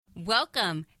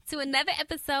Welcome to another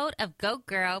episode of Go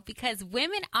Girl, because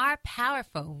women are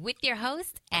powerful, with your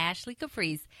host, Ashley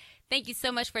Caprice. Thank you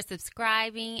so much for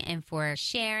subscribing and for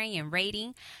sharing and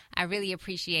rating. I really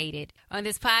appreciate it. On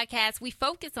this podcast, we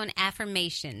focus on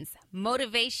affirmations,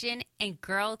 motivation, and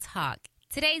girl talk.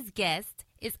 Today's guest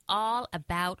is all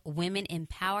about women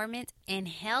empowerment and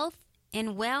health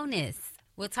and wellness.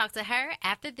 We'll talk to her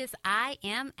after this I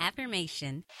Am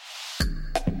affirmation.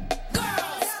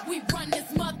 Girls, we run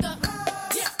this mother.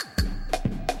 Yeah.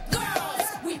 Girls,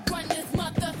 we run this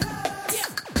mother. Yeah.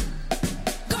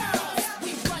 Girls,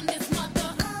 we run this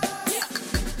mother. Yeah.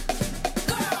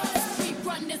 Girls, we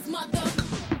run this mother.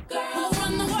 Girls,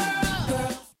 run the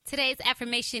world. Today's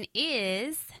affirmation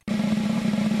is,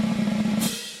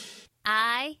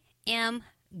 I am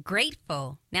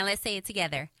grateful. Now let's say it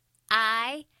together.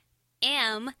 I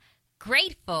am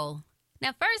grateful.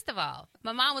 Now, first of all,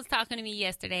 my mom was talking to me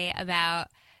yesterday about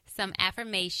some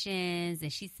affirmations,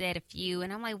 and she said a few,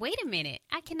 and I'm like, wait a minute.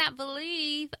 I cannot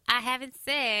believe I haven't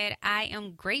said I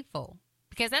am grateful,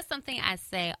 because that's something I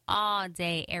say all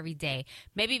day, every day.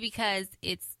 Maybe because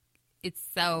it's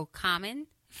so common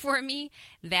for me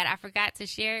that I forgot to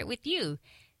share it with you.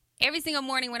 Every single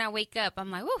morning when I wake up,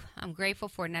 I'm like, whew, I'm grateful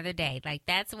for another day. Like,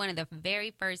 that's one of the very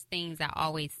first things I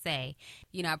always say.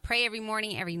 You know, I pray every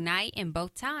morning, every night, and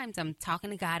both times I'm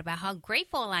talking to God about how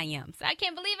grateful I am. So I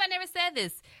can't believe I never said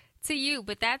this to you,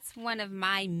 but that's one of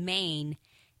my main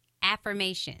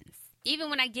affirmations.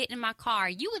 Even when I get in my car,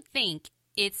 you would think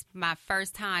it's my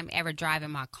first time ever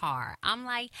driving my car. I'm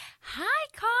like, hi,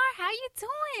 car, how you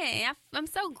doing? I'm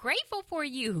so grateful for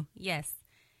you. Yes,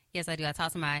 I do. I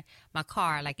talk to my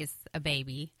car like it's a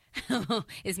baby.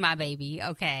 It's my baby,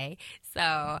 okay?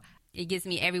 So it gets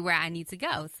me everywhere I need to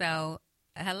go. So,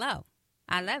 hello.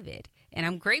 I love it, and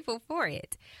I'm grateful for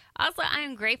it. Also, I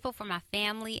am grateful for my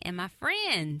family and my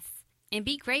friends. And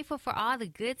be grateful for all the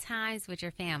good times with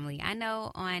your family. I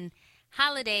know on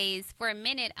holidays, for a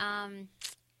minute,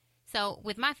 so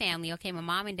with my family, okay, my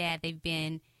mom and dad, they've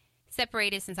been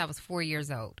separated since I was 4 years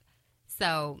old.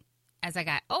 So as I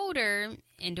got older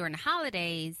and during the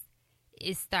holidays,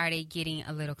 it started getting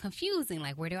a little confusing.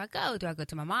 Like, where do I go? Do I go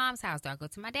to my mom's house? Do I go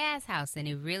to my dad's house? And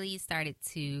it really started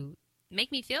to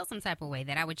make me feel some type of way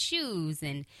that I would choose.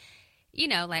 And, you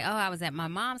know, like, oh, I was at my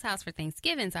mom's house for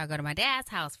Thanksgiving, so I'll go to my dad's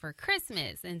house for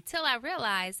Christmas. Until I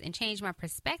realized and changed my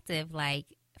perspective, like,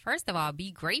 first of all,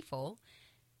 be grateful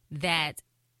that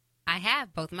I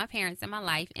have both my parents in my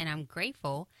life, and I'm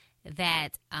grateful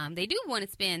that they do want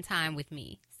to spend time with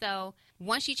me. So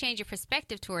once you change your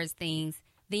perspective towards things,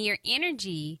 then your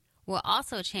energy will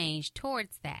also change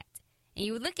towards that. And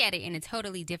you look at it in a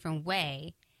totally different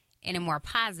way, in a more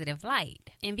positive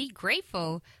light. And be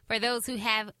grateful for those who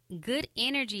have good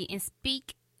energy and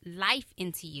speak life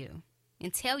into you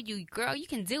and tell you, girl, you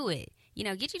can do it. You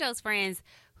know, get you those friends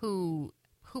who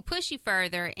push you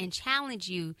further and challenge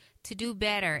you to do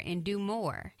better and do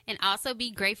more. And also be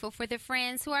grateful for the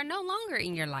friends who are no longer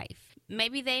in your life.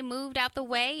 Maybe they moved out the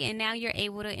way and now you're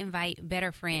able to invite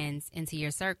better friends into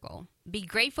your circle. Be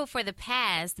grateful for the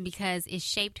past because it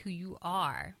shaped who you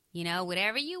are. You know,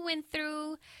 whatever you went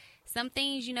through, some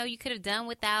things, you know, you could have done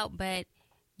without, but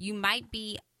you might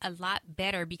be a lot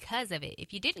better because of it.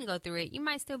 If you didn't go through it, you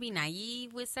might still be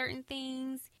naive with certain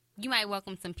things. You might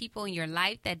welcome some people in your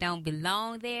life that don't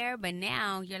belong there, but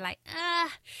now you're like,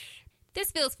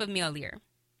 this feels familiar.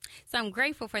 So I'm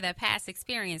grateful for that past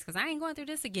experience because I ain't going through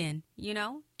this again, you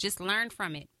know, just learn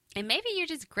from it. And maybe you're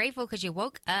just grateful because you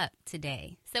woke up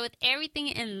today. So with everything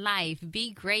in life,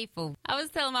 be grateful. I was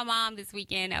telling my mom this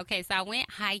weekend, okay, so I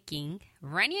went hiking,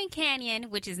 Runyon Canyon,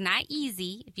 which is not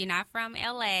easy. If you're not from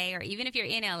LA, or even if you're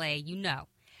in LA, you know,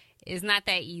 it's not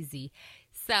that easy.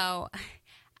 So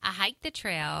I hiked the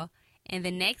trail, and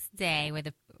the next day,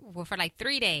 for like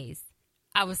 3 days,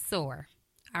 I was sore,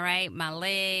 all right? My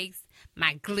legs,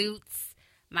 my glutes,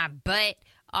 my butt,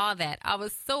 all that. I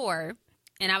was sore,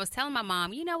 and I was telling my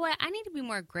mom, you know what? I need to be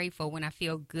more grateful when I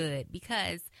feel good,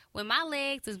 because when my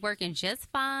legs was working just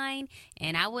fine,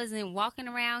 and I wasn't walking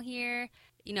around here,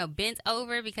 you know, bent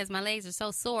over because my legs are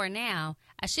so sore now,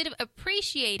 I should have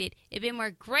appreciated and been more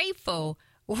grateful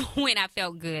when I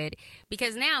felt good,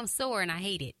 because now I'm sore and I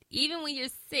hate it. Even when you're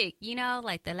sick, you know,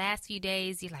 like the last few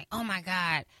days, you're like, oh my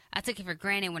God, I took it for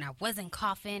granted when I wasn't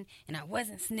coughing and I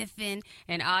wasn't sniffing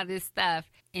and all this stuff.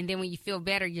 And then when you feel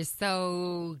better, you're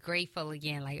so grateful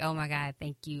again. Like, oh my God,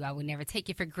 thank you. I would never take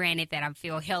it for granted that I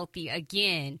feel healthy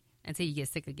again until you get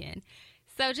sick again.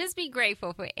 So just be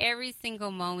grateful for every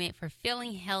single moment, for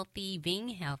feeling healthy, being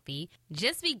healthy.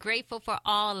 Just be grateful for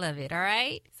all of it, all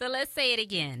right? So let's say it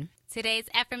again. Today's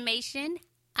affirmation,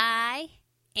 I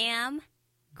am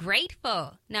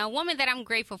grateful. Now, a woman that I'm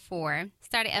grateful for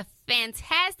started a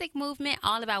fantastic movement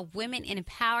all about women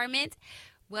empowerment.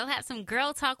 We'll have some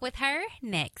girl talk with her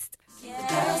next.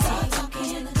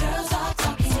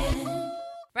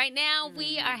 Right now,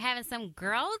 we are having some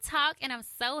girl talk, and I'm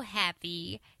so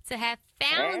happy to have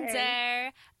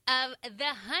founder of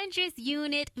the 100th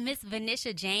unit, Miss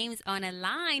Venetia James, on the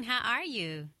line. How are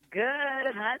you? Good,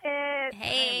 honey.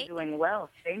 Hey. I'm doing well.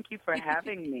 Thank you for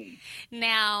having me.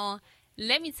 Now,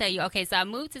 let me tell you, okay, so I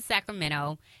moved to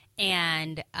Sacramento,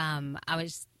 and I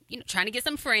was trying to get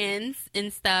some friends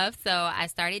and stuff, so I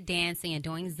started dancing and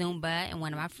doing Zumba, and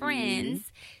one of my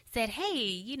friends said,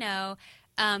 hey,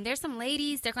 there's some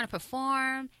ladies, they're going to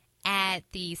perform at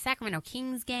the Sacramento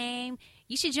Kings game.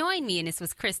 You should join me, and this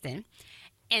was Kristen.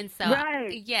 And so, so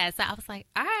I was like,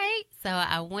 all right. So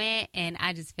I went, and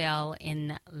I just fell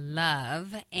in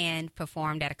love and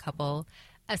performed at a couple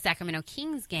of Sacramento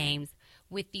Kings games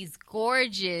with these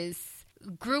gorgeous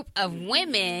group of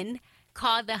women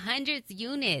called the 100th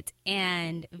Unit.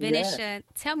 And Venetia,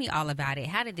 tell me all about it.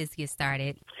 How did this get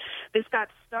started? This got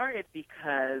started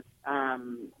because,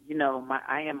 I'm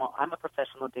a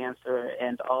professional dancer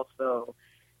and also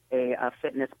a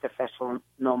fitness professional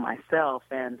myself.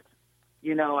 And,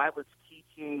 I was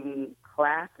teaching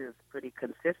classes pretty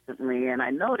consistently. And I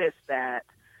noticed that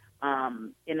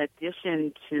in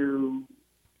addition to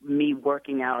me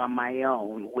working out on my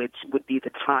own, which would be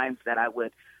the times that I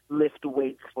would lift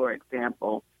weights, for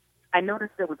example, I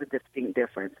noticed there was a distinct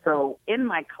difference. So in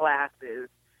my classes,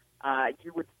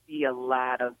 you would see a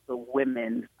lot of the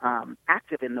women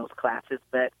active in those classes,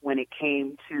 but when it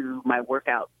came to my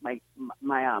workout, my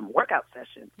workout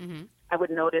session, I would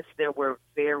notice there were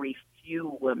very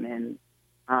few women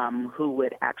who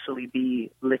would actually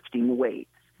be lifting weights.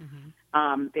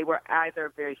 They were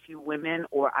either very few women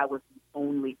or I was the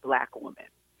only black woman.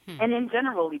 And in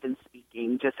general, even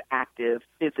speaking, just active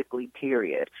physically,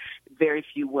 period. Very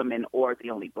few women or the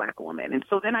only black woman. And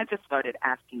so then I just started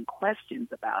asking questions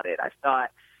about it. I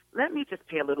thought, let me just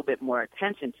pay a little bit more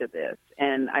attention to this.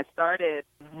 And I started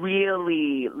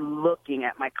really looking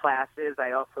at my classes.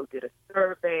 I also did a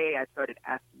survey. I started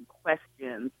asking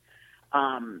questions.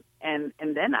 And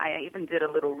then I even did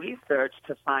a little research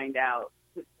to find out,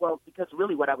 because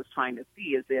really what I was trying to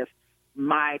see is if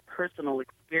my personal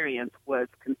experience was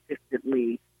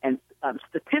consistently and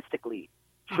statistically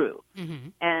true.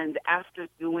 And after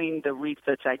doing the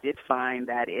research, I did find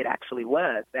that it actually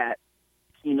was that,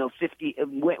 50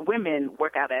 women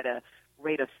work out at a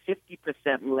rate of 50%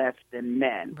 less than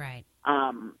men. Right.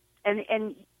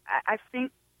 And I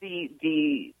think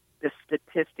the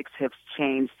statistics have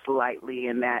changed slightly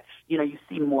in that, you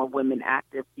see more women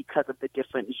active because of the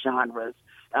different genres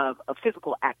of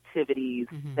physical activities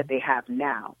that they have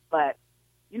now. But,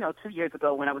 2 years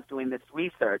ago when I was doing this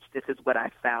research, this is what I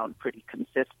found pretty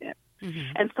consistent.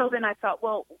 And so then I thought,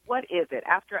 well, what is it?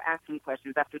 After asking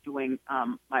questions, after doing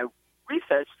my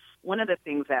research, one of the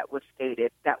things that was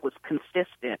stated that was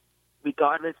consistent,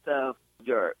 regardless of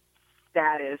your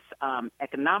status,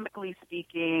 economically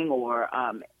speaking, or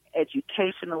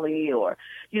educationally, or,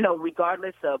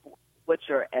 regardless of what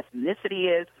your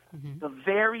ethnicity is, the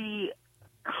very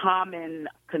common,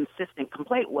 consistent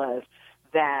complaint was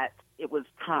that it was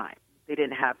time. They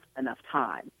didn't have enough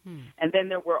time. And then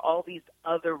there were all these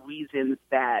other reasons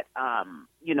that,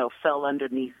 fell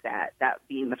underneath that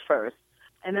being the first.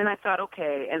 And then I thought,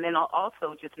 okay, and then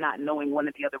also just not knowing, one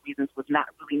of the other reasons was not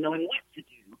really knowing what to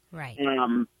do. Right.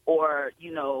 Or,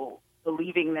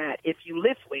 believing that if you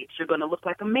lift weights, you're going to look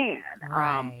like a man.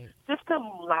 Right. Just a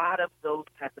lot of those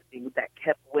types of things that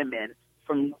kept women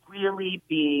from really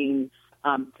being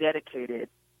dedicated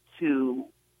to,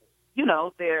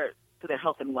 their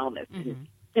health and wellness,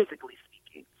 physically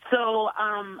speaking. So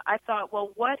I thought, well,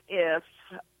 what if,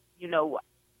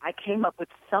 I came up with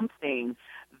something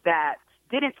that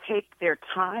didn't take their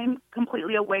time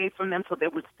completely away from them, so they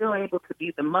were still able to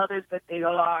be the mothers that they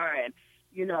are, and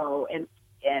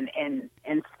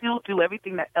and still do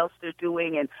everything that else they're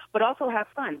doing, but also have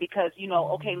fun because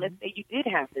okay, let's say you did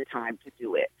have the time to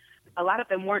do it. A lot of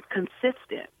them weren't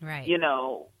consistent, right?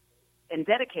 And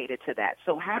dedicated to that.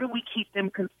 So how do we keep them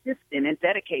consistent and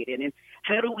dedicated, and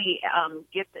how do we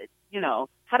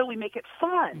how do we make it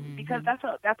fun? Because that's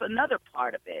another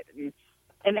part of it.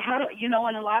 And how do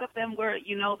and a lot of them were,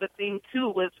 the thing too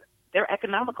was their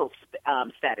economical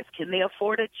status. Can they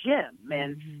afford a gym,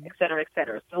 and et cetera, et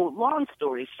cetera. So long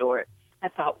story short, I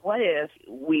thought, what if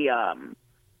we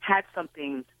had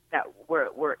something that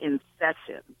were in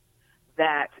session,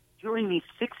 that during these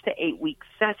 6 to 8 week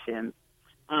sessions,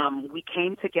 we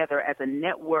came together as a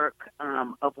network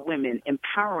of women,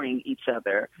 empowering each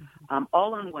other,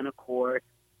 all on one accord,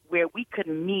 where we could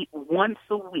meet once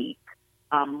a week,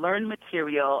 learn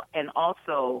material, and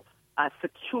also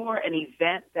secure an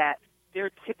event that they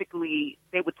would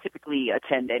typically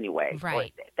attend anyway,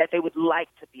 Right. or that they would like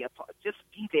to be a part, just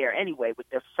be there anyway with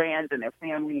their friends and their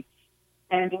family.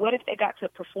 And what if they got to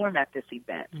perform at this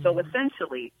event? So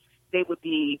essentially, they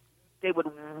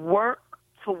would work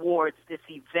towards this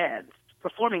event,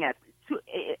 performing at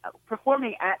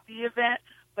the event.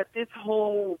 But this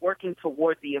whole working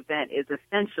toward the event is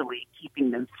essentially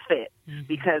keeping them fit,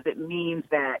 because it means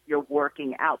that you're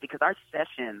working out, because our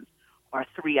sessions are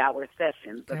 3-hour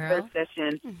sessions. The first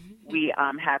session, we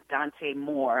have Dante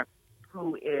Moore,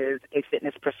 who is a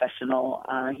fitness professional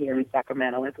here in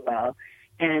Sacramento as well.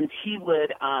 And he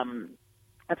would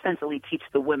essentially teach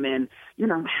the women,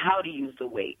 how to use the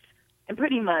weights and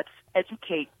pretty much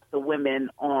educate the women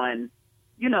on,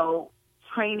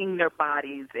 training their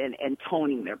bodies and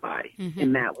toning their bodies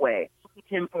in that way. We teach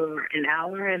him for an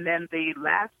hour, and then the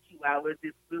last 2 hours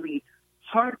is really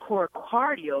hardcore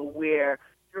cardio where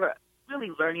you're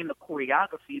really learning the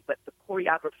choreography, but the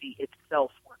choreography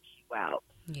itself works you out.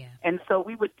 Yeah. And so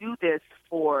we would do this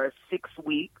for 6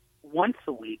 weeks, once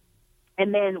a week.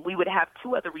 And then we would have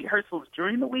 2 other rehearsals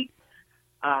during the week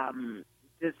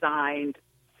designed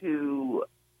to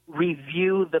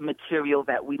review the material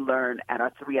that we learn at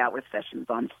our 3-hour sessions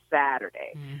on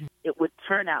Saturday. It would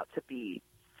turn out to be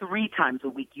 3 times a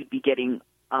week you'd be getting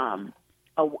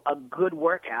a good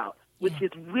workout, which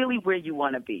is really where you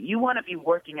want to be. You want to be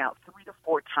working out 3 to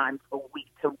 4 times a week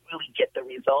to really get the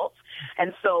results.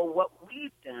 And so what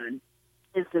we've done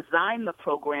is design the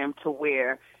program to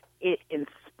where it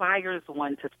inspires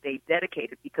one to stay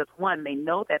dedicated, because, one, they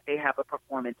know that they have a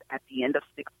performance at the end of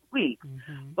 6 weeks,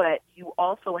 but you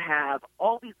also have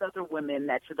all these other women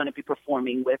that you're going to be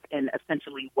performing with and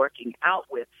essentially working out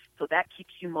with, so that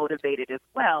keeps you motivated as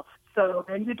well. So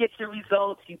then you get your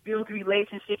results, you build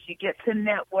relationships, you get to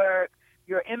network,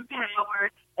 you're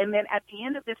empowered, and then at the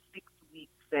end of this 6-week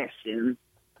session,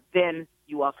 then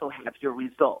you also have your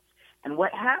results. And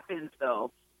what happens,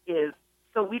 though, is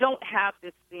so we don't have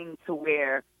this thing to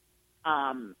where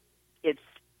it's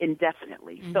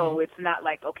indefinitely. So it's not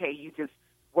like, okay, you just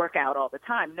work out all the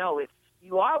time. No,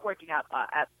 you are working out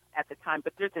at the time,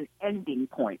 but there's an ending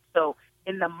point. So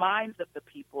in the minds of the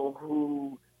people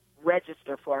who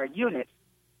register for our units,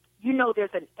 there's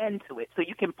an end to it. So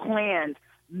you can plan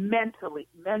mentally,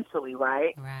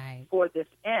 right, for this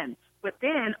end. But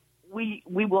then we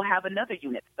will have another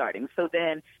unit starting. So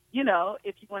then,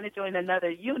 if you want to join another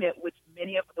unit, which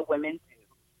many of the women do,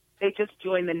 they just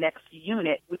join the next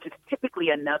unit, which is typically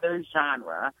another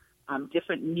genre,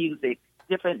 different music,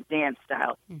 different dance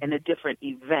style, and a different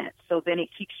event. So then it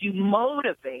keeps you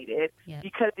motivated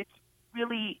because it's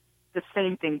really the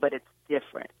same thing, but it's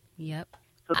different. Yep.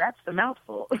 So that's the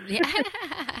mouthful.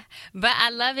 But I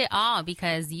love it all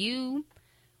because you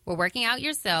were working out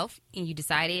yourself and you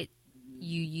decided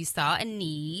you saw a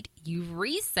need. You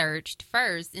researched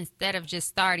first instead of just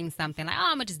starting something like,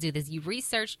 I'm going to just do this. You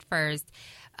researched first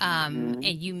and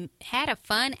you had a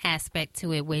fun aspect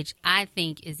to it, which I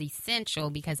think is essential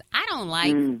because I don't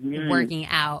like working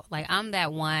out. Like, I'm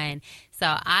that one. So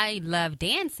I love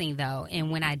dancing, though. And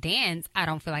when I dance, I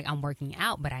don't feel like I'm working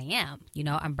out, but I am.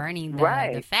 I'm burning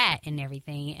the fat and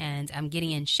everything, and I'm getting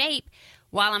in shape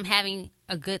while I'm having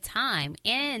a good time.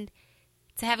 And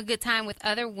to have a good time with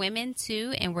other women,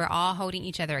 too, and we're all holding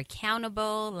each other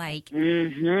accountable. Like,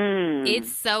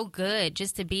 it's so good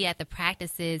just to be at the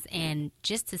practices and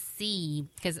just to see,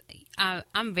 because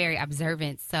I'm very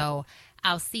observant, so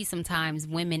I'll see sometimes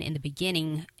women in the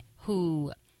beginning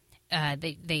who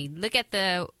they look at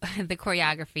the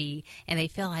choreography and they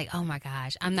feel like, oh, my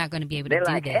gosh, I'm not going to be able to do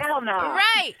like, this. Hell no.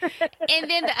 Right. And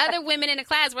then the other women in the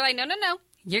class were like, no.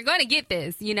 You're going to get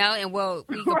this, and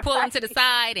we can pull them to the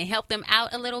side and help them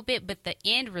out a little bit. But the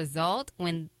end result,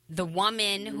 when the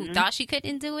woman who thought she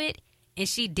couldn't do it, and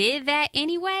she did that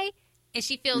anyway, and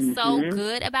she feels so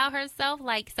good about herself,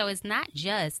 so it's not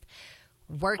just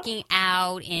working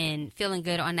out and feeling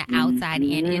good on the outside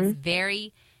end. It's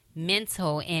very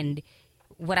mental. And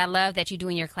what I love that you do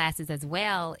in your classes as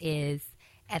well is,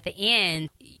 at the end,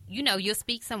 you'll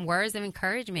speak some words of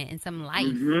encouragement and some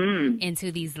life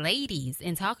into these ladies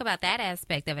and talk about that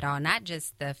aspect of it all, not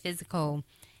just the physical,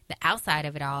 the outside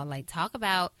of it all. Like, talk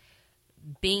about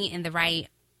being in the right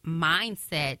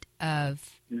mindset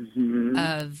of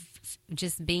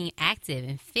just being active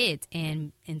and fit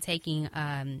and taking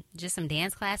just some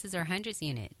dance classes or hundreds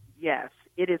unit. Yes,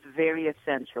 it is very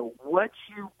essential. What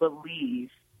you believe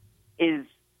is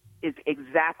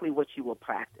exactly what you will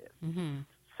practice.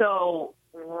 So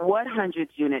what 100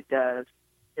 Unit does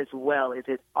as well is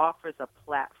it offers a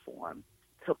platform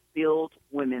to to build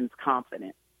women's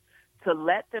confidence, to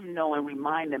let them know and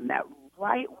remind them that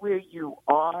right where you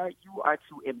are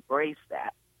to embrace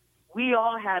that. We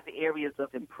all have areas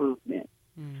of improvement.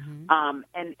 Mm-hmm.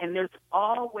 And there's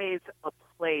always a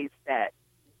place that,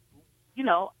 you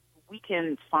know, we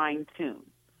can fine tune.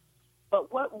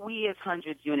 But what we as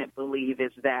 100 Unit believe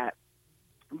is that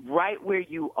right where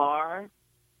you are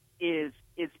is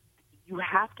you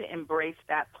have to embrace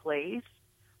that place,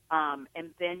 and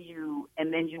then you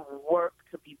work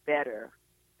to be better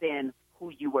than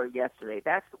who you were yesterday.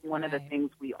 That's one of the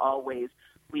things we always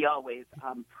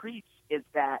preach, is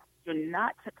that you're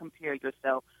not to compare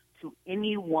yourself to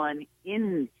anyone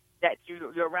in that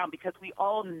you're around, because we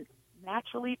all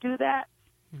naturally do that.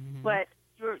 Mm-hmm. But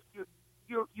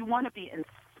you want to be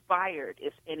inspired,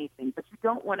 if anything, but you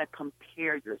don't want to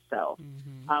compare yourself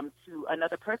to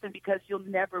another person, because you'll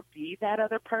never be that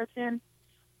other person.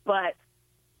 But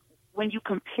when you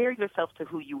compare yourself to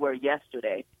who you were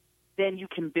yesterday, then you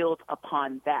can build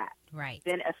upon that. Right.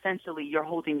 Then essentially you're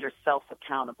holding yourself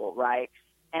accountable, right?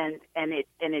 And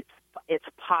it's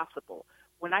possible.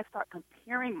 When I start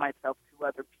comparing myself to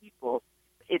other people,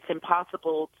 it's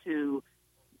impossible to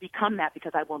become that,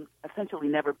 because I will essentially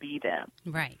never be them.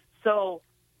 Right. So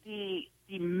the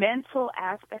mental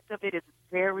aspect of it is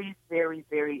very, very,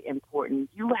 very important.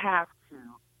 You have to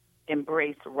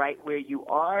embrace right where you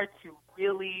are to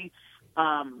really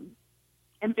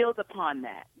and build upon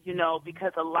that, you know,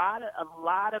 because a lot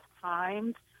of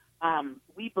times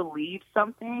we believe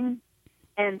something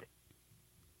and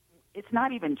it's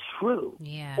not even true.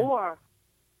 Yeah. Or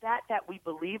that we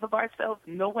believe of ourselves,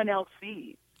 no one else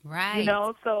sees. Right. You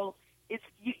know, so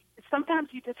sometimes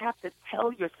you just have to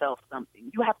tell yourself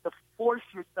something. You have to force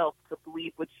yourself to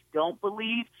believe what you don't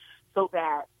believe, so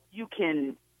that you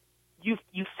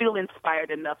feel inspired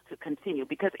enough to continue.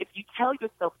 Because if you tell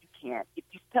yourself you can't, if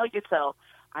you tell yourself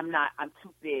I'm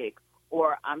too big,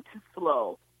 or I'm too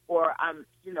slow, or I'm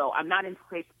not in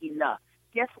shape enough,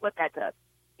 guess what that does?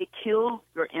 It kills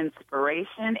your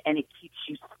inspiration and it keeps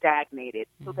you stagnated,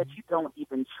 so that you don't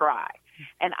even try.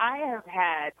 And I have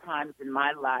had times in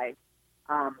my life,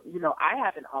 I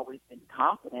haven't always been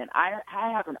confident. I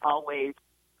haven't always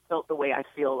felt the way I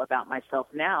feel about myself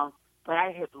now, but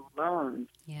I have learned.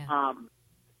 Yeah.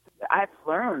 I've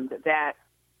learned that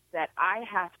I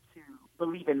have to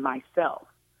believe in myself.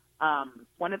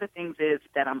 One of the things is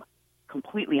that I'm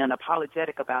completely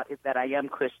unapologetic about is that I am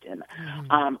Christian.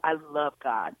 Mm-hmm. I love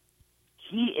God.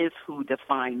 He is who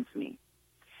defines me.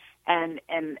 And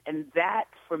that,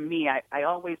 for me, I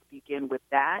always begin with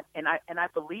that, and I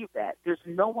believe that. There's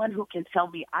no one who can tell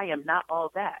me I am not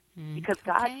all that, because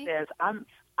God says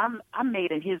I'm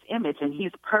made in His image and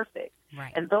He's perfect.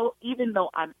 Right. And even though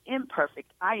I'm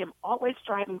imperfect, I am always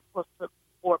striving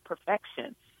for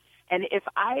perfection. And if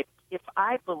I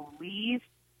believe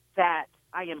that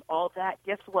I am all that,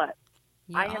 guess what?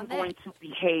 I am going to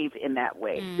behave in that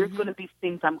way. Mm-hmm. There's going to be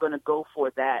things I'm going to go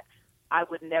for that I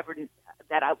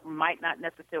might not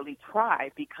necessarily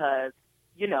try, because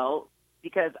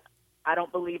I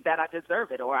don't believe that I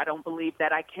deserve it, or I don't believe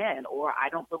that I can, or I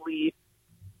don't believe,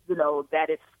 that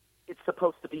it's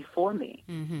supposed to be for me.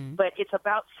 Mm-hmm. But it's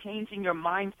about changing your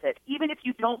mindset. Even if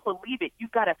you don't believe it,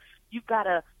 you've got to,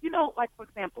 like, for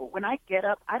example, when I get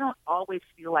up, I don't always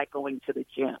feel like going to the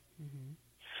gym. Mm-hmm.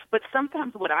 But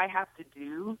sometimes what I have to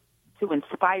do to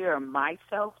inspire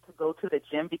myself to go to the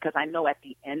gym, because I know at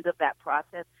the end of that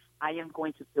process, I am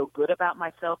going to feel good about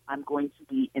myself. I'm going to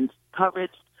be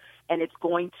encouraged, and it's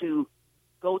going to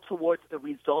go towards the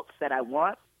results that I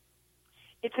want.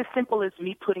 It's as simple as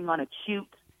me putting on a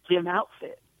cute gym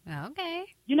outfit. Okay.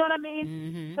 You know what I mean?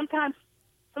 Mm-hmm.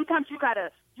 Sometimes you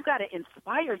gotta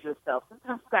inspire yourself.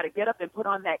 Sometimes you gotta get up and put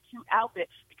on that cute outfit,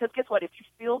 because guess what? If you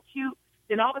feel cute,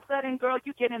 then all of a sudden, girl,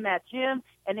 you get in that gym,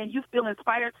 and then you feel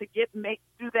inspired to make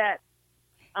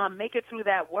it through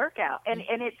that workout. And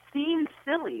it seems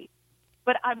silly,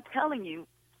 but I'm telling you,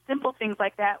 simple things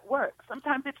like that work.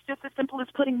 Sometimes it's just as simple as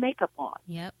putting makeup on.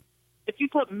 Yep. If you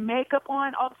put makeup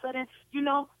on, all of a sudden,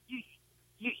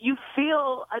 you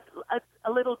feel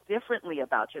a little differently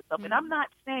about yourself. Mm-hmm. And I'm not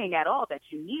saying at all that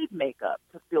you need makeup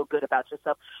to feel good about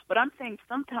yourself, but I'm saying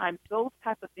sometimes those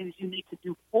type of things you need to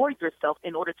do for yourself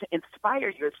in order to inspire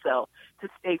yourself to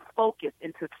stay focused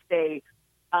and to stay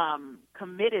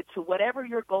committed to whatever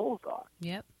your goals are.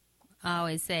 Yep. I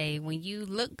always say, when you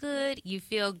look good, you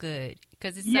feel good,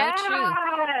 because it's Yes! so true.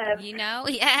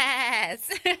 Yes.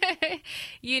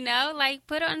 Like,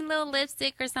 put on a little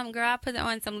lipstick or something. Girl, I put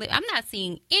on some I'm not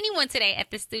seeing anyone today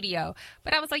at the studio,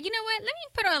 but I was like, you know what? Let me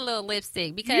put on a little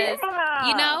lipstick, because,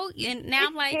 and now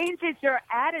I'm like, it changes your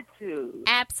attitude.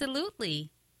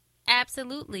 Absolutely.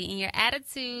 Absolutely. And your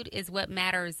attitude is what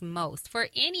matters most for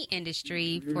any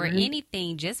industry, for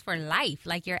anything, just for life.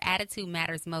 Like your attitude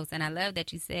matters most. And I love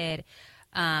that you said,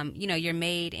 you're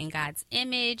made in God's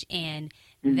image and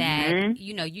that,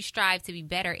 you strive to be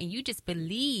better and you just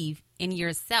believe in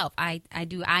yourself. I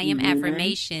do I am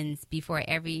affirmations before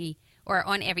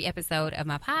on every episode of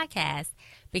my podcast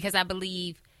because I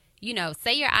believe,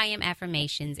 say your I am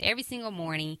affirmations every single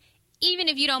morning, even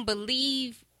if you don't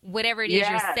believe whatever it is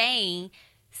you're saying,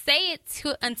 say it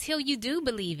until you do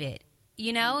believe it,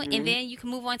 and then you can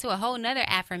move on to a whole nother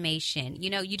affirmation.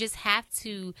 You just have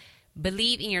to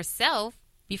believe in yourself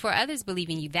before others believe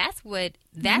in you. That's what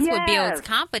builds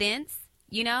confidence.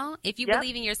 If you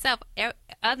believe in yourself,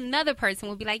 another person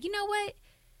will be like, you know what?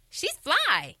 She's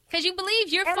fly because you believe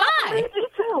you're fly. I believe you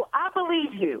too. I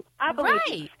believe you.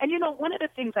 You. And one of the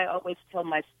things I always tell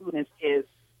my students is,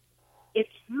 if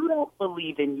you don't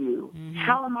believe in you,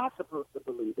 how am I supposed to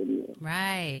believe in you?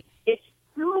 Right. If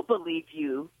you believe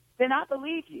you, then I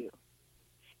believe you.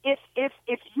 If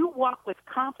you walk with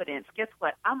confidence, guess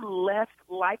what? I'm less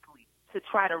likely to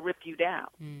try to rip you down.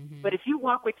 But if you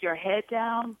walk with your head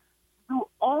down, you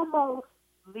almost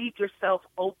leave yourself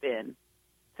open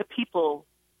to people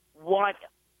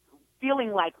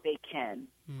feeling like they can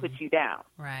put you down.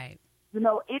 Right.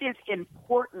 It is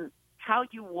important how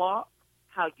you walk,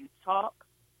 how you talk,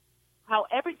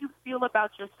 however you feel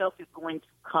about yourself is going to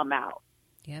come out.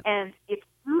 Yep. And if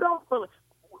you don't believe,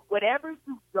 whatever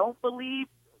you don't believe,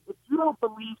 if you don't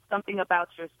believe something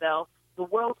about yourself, the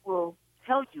world will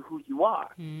tell you who you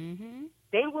are.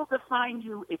 They will define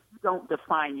you if you don't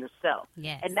define yourself.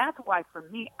 Yes. And that's why, for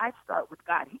me, I start with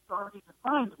God. He's already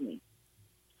defined me.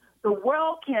 The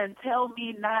world can tell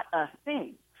me not a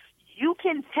thing. You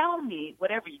can tell me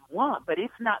whatever you want, but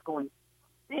it's not going to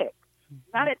stick.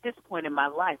 Not at this point in my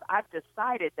life. I've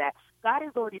decided that God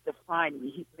has already defined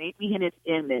me. He's made me in his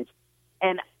image,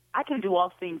 and I can do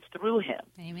all things through him.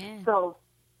 Amen. So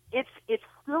it's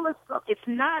still it's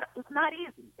not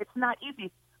easy. It's not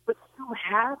easy, but you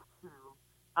have to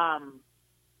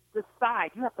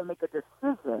decide. You have to make a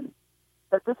decision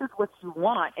that this is what you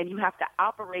want, and you have to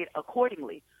operate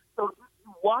accordingly. So if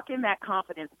you walk in that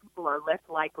confidence, people are less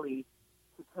likely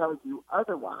to tell you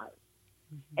otherwise.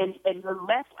 And you're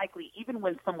less likely, even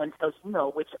when someone tells you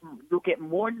no, which you'll get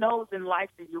more no's in life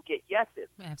than you'll get yeses.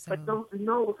 Absolutely. But those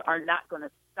no's are not going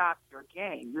to stop your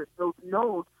game. Those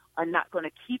no's are not going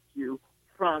to keep you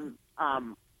from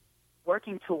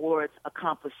working towards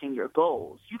accomplishing your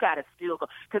goals. You got to still go.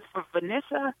 Because for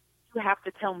Vanessa, you have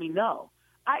to tell me no.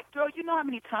 Girl, you know how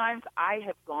many times I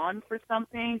have gone for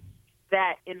something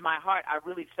that in my heart I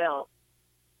really felt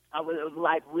I was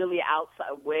like really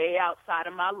way outside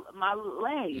of my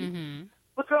lane.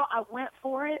 But girl, I went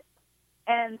for it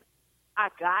and I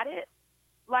got it.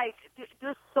 Like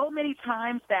there's so many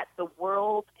times that the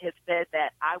world has said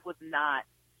that I was not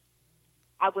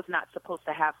supposed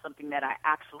to have something that I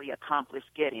actually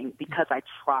accomplished getting because I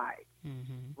tried.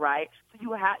 Right? So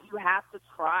you have to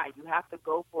try. You have to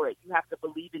go for it. You have to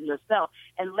believe in yourself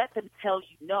and let them tell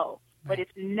you no. Right. But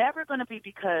it's never going to be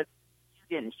because you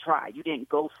didn't try. You didn't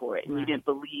go for it. And you didn't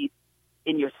believe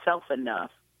in yourself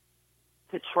enough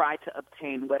to try to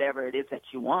obtain whatever it is that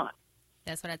you want.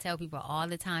 That's what I tell people all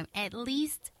the time. At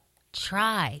least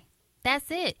try.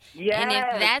 That's it. Yes. And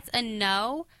if that's a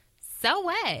no, so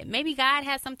what? Maybe God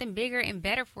has something bigger and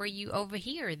better for you over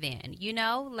here then,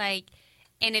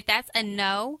 and if that's a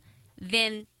no,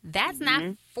 then that's not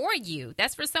for you.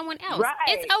 That's for someone else. Right.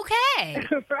 It's okay.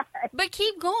 Right. But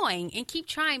keep going and keep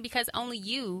trying because only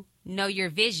you know your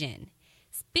vision.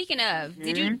 Speaking of,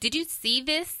 did you see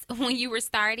this when you were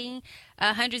starting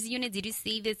Hundreds Unit? Did you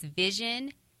see this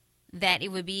vision that it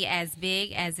would be as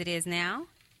big as it is now?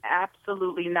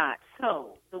 Absolutely not.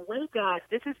 So the way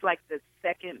this is like the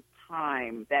second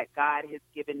time that God has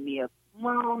given me the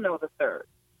third,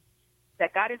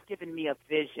 that God has given me a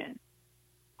vision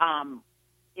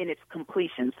in its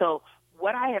completion. So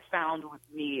what I have found with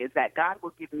me is that God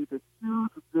will give me this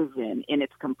huge vision in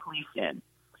its completion,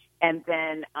 and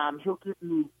then he'll give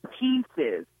me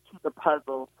pieces to the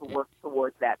puzzle to work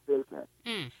towards that vision.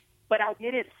 But I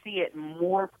didn't see it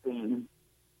morphing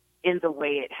in the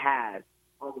way it has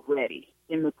already.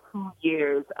 In the 2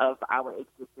 years of our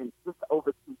existence, just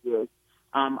over 2 years,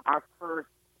 our first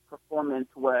performance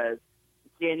was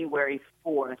January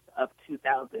 4th of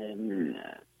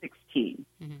 2016.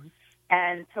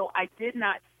 And so I did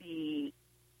not see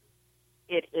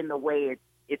it in the way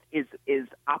it is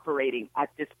operating at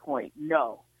this point.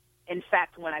 No. In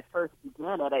fact, when I first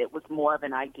began it was more of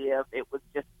an idea of it was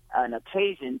just an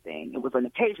occasion thing. It was an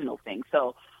occasional thing.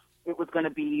 So it was going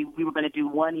to be, we were going to do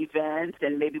one event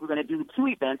and maybe we're going to do 2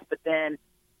 events, but then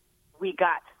we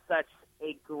got such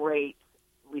a great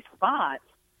response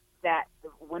that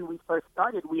when we first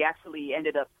started, we actually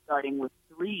ended up starting with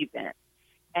 3 events.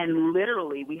 And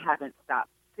literally, we haven't stopped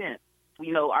since.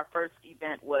 You know, our first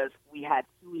event was, we had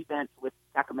 2 events with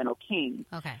Sacramento Kings.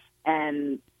 Okay.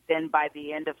 And then by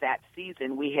the end of that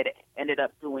season, we had ended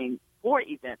up doing 4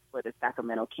 events for the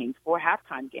Sacramento Kings, 4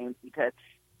 halftime games, because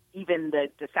even the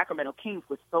Sacramento Kings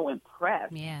was so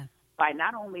impressed by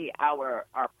not only our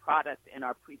product and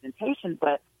our presentation,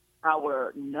 but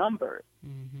our numbers.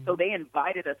 Mm-hmm. So they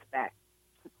invited us back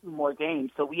to 2 more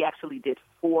games. So we actually did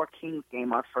 4 Kings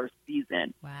game our first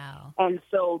season. Wow. And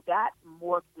so that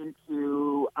morphed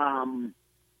into,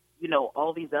 you know,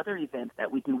 all these other events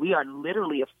that we do. We are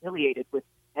literally affiliated with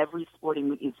every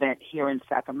sporting event here in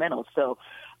Sacramento. So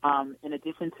in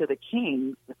addition to the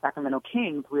Kings, the Sacramento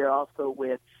Kings, we're also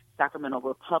with Sacramento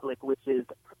Republic, which is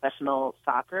professional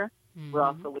soccer. Mm-hmm. We're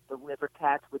also with the River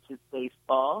Cats, which is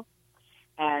baseball.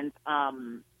 And,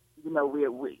 you know,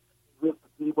 we're with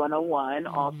V101. Mm-hmm.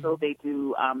 Also, they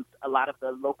do a lot of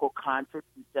the local concerts.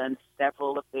 We've done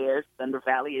several of theirs, Thunder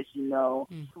Valley, as you know.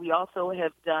 Mm-hmm. We also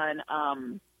have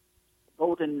done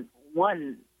Golden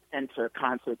One Center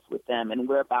concerts with them, and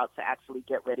we're about to actually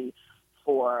get ready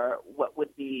for what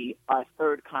would be our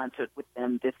 3rd concert with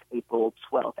them this April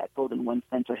 12th at Golden One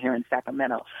Center here in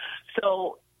Sacramento.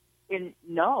 So,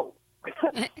 no,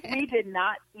 we did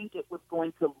not think it was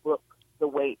going to look the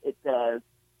way it does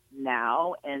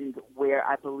now and where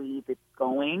I believe it's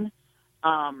going.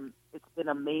 It's been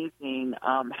amazing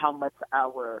how much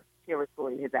our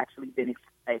territory has actually been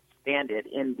expanded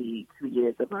in the 2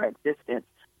 years of our existence.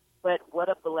 But what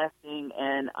a blessing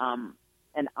and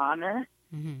an honor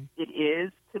Mm-hmm. it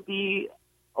is to be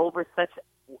over such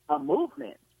a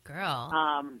movement.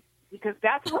 Girl. Because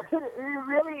that's what it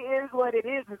really is, what it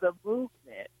is a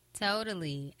movement.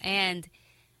 Totally. And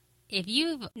if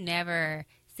you've never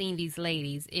seen these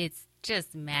ladies, it's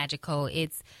just magical.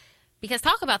 It's because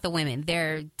talk about the women.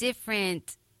 They're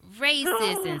different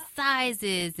races and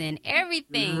sizes and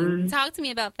everything. Mm-hmm. Talk to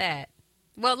me about that.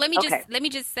 Well, let me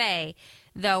just say,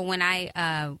 though, when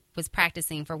I was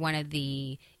practicing for one of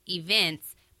the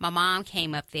events, my mom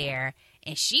came up there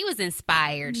and she was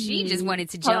inspired. She just wanted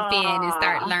to jump in and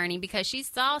start learning because she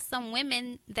saw some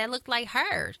women that looked like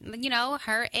her, you know,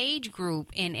 her age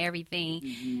group and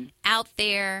everything out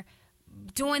there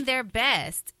doing their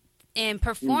best and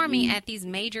performing at these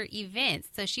major events.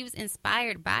 So she was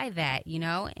inspired by that, you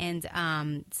know. And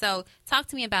so talk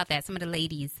to me about that, some of the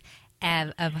ladies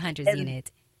of Hunter's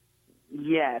Unit.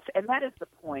 Yes, and that is the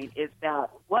point, is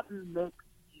that what makes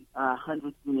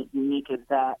 100 Unit unique is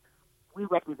that we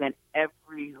represent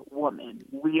every woman.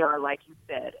 We are, like you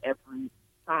said, every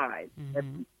size,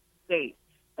 every state,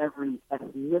 every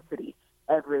ethnicity,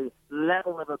 every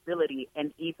level of ability,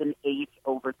 and even age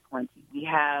over 20. We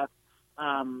have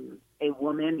a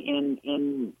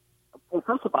woman well,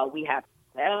 first of all, we have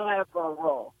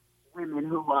several women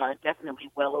who are definitely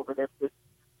well over their 50s.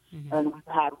 Mm-hmm. And we've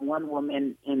had one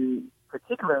woman in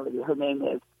particularly, her name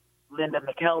is Linda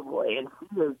McElroy, and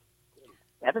she is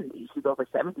 70. She's over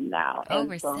 70 now.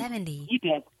 Over 70. She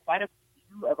did quite a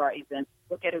few of our events.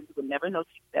 Look at her, you would never know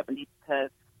she's 70 because,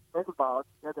 first of all,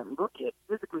 she doesn't look it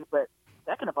physically, but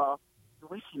second of all, the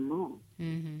way she moves.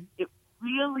 Mm-hmm. It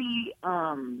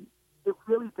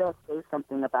really does say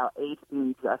something about age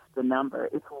being just a number.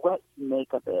 It's what you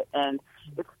make of it. And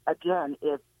it's, again,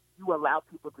 if you allow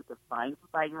people to define you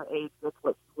by your age, that's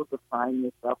what you will define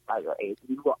yourself by your age,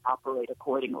 and you will operate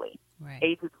accordingly. Right.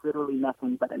 Age is literally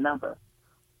nothing but a number.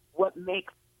 What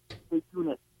makes the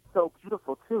unit so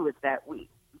beautiful, too, is that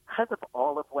because of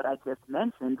all of what I just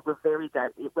mentioned,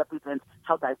 it represents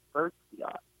how diverse we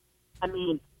are. I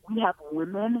mean, we have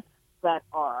women that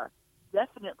are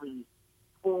definitely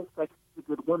full-sexed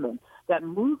good women that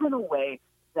move in a way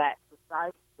that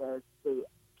society says they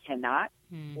cannot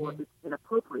or it's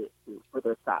inappropriate to for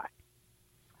their size.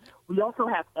 We also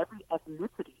have every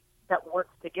ethnicity that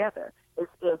works together. It's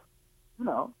if, you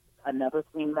know, another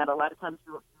thing that a lot of times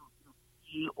you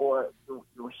see or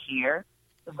you'll hear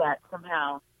is that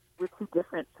somehow we're too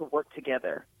different to work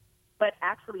together. But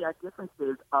actually our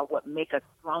differences are what make us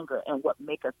stronger and what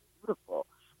make us beautiful.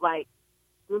 Like,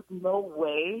 there's no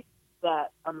way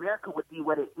that America would be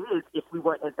what it is if we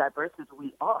weren't as diverse as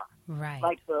we are. Right.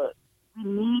 Like, we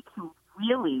need to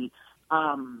really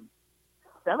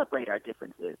celebrate our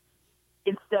differences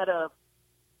instead of,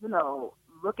 you know,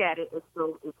 look at it as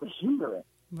though it's a hindrance.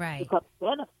 Right. It's a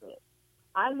benefit.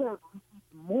 I have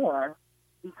received more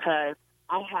because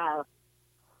I have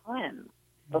friends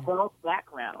of all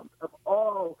backgrounds, of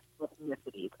all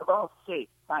ethnicities, of all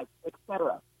shapes, types,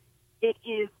 etc. It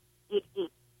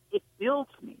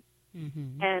builds me.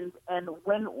 Mm-hmm. And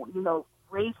when,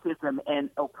 racism and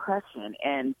oppression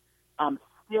and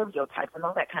stereotypes and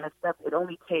all that kind of stuff, it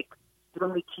only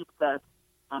keeps us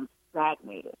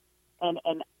stagnated.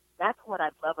 And that's what I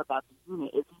love about the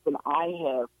unit is even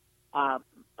I have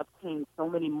obtained so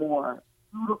many more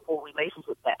beautiful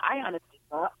relationships that I honestly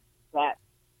thought that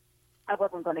I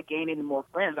wasn't going to gain any more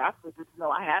friends. I just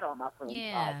I had all my friends.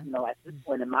 Yeah. At this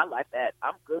point in my life that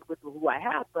I'm good with who I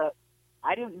have, but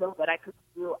I didn't know that I could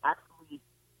still actually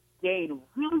gain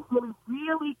really, really,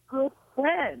 really good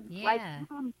friends. Yeah. Like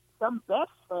even some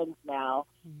best friends now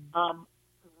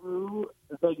through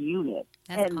the unit.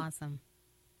 That's and awesome.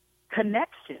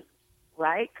 Connections,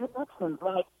 right? Connections.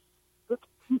 Like,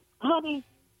 honey,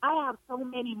 I have so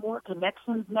many more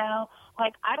connections now.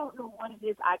 Like, I don't know what it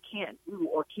is I can't do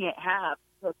or can't have,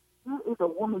 but there is a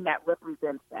woman that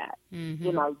represents that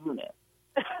in our unit.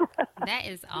 That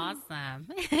is awesome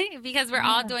because we're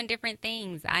all doing different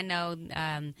things. I know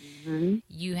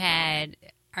you had,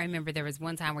 I remember there was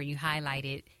one time where you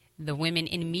highlighted the women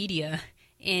in media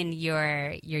in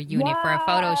your unit for a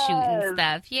photo shoot and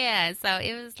stuff. Yeah, so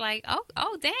it was like,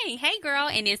 oh dang, hey girl.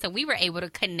 And then so we were able to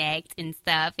connect and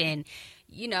stuff and,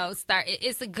 start.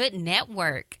 It's a good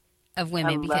network of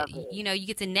women because, you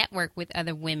get to network with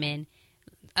other women,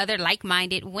 other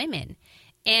like-minded women.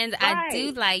 And right. I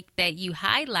do like that you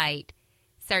highlight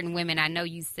certain women. I know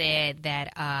you said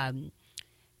that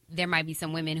there might be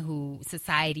some women who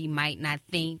society might not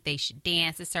think they should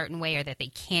dance a certain way or that they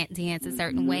can't dance a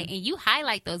certain way. And you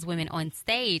highlight those women on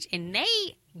stage and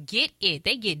they get it.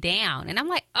 They get down. And I'm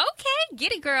like, okay,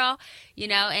 get it, girl.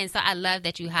 And so I love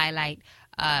that you highlight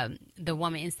the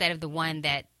woman instead of the one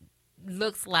that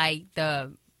looks like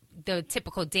the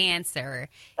typical dancer.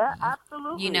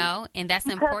 Absolutely. And that's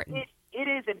because important. It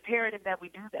is imperative that we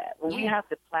do that. When we Yeah. have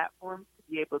the platform to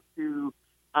be able to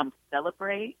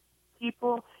celebrate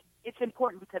people, it's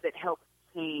important because it helps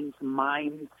change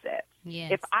mindsets.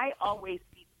 Yes. If I always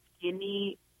see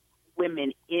skinny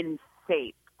women in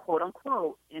shape, quote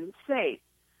unquote, in shape,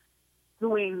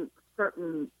 doing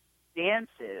certain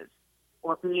dances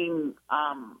or being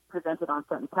presented on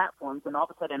certain platforms, and all of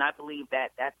a sudden I believe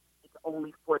that it's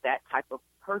only for that type of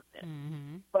person.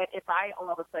 Mm-hmm. But if I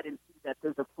all of a sudden see that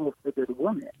there's a full-figured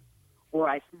woman, or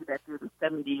I see that there's a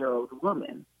 70-year-old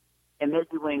woman, and they're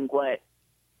doing what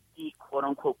the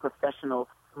quote-unquote professional,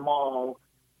 small,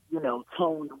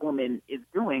 toned woman is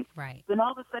doing, Right. then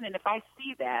all of a sudden, if I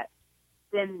see that,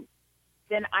 then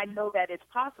I know that it's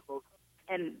possible.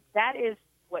 And that is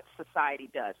what society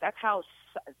does. That's how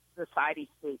society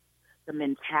shapes the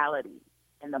mentality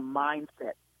and the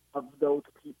mindset of those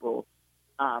people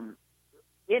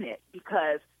in it,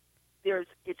 because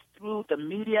it's through the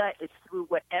media, it's through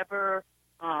whatever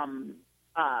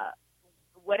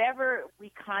we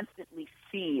constantly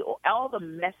see, or all the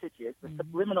messages, the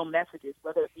subliminal messages,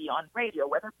 whether it be on radio,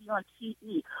 whether it be on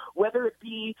TV, whether it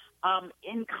be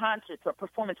in concerts or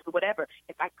performances or whatever.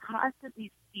 If I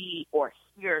constantly see or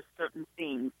hear certain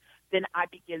things, then I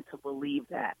begin to believe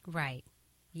that. Right.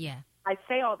 Yeah. I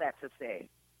say all that to say,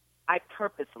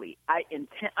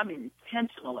 I'm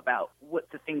intentional about what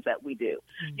the things that we do.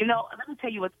 Mm-hmm. Let me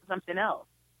tell you something else.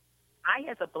 I,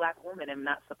 as a black woman, am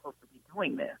not supposed to be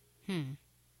doing this.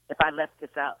 If I left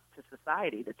this out to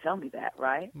society to tell me that,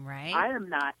 right? Right. I am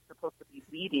not supposed to be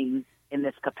leading in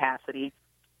this capacity.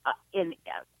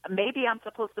 Maybe I'm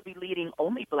supposed to be leading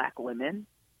only black women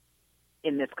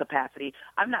in this capacity.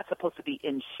 I'm not supposed to be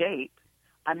in shape.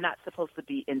 I'm not supposed to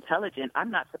be intelligent.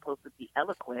 I'm not supposed to be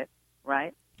eloquent,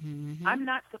 right? Mm-hmm. I'm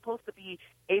not supposed to be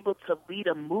able to lead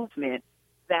a movement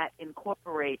that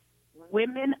incorporates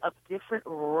women of different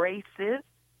races,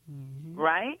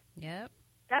 right? Yep.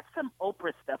 That's some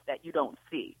Oprah stuff that you don't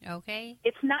see. Okay.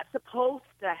 It's not supposed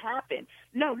to happen.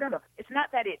 No. It's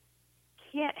not that it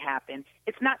can't happen.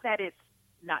 It's not that it's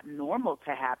not normal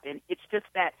to happen. It's just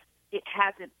that it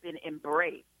hasn't been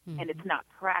embraced and it's not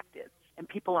practiced, and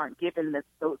people aren't given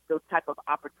those type of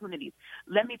opportunities.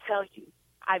 Let me tell you,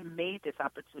 I made this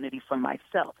opportunity for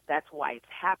myself. That's why it's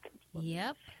happened.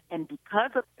 Yep. And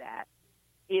because of that,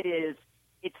 it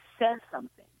says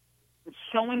something. It's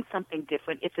showing something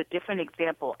different. It's a different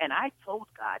example. And I told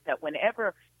God that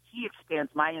whenever he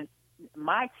expands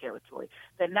my territory,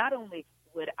 that not only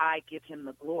would I give him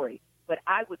the glory, but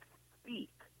I would speak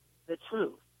the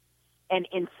truth. And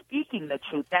in speaking the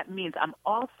truth, that means I'm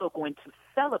also going to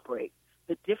celebrate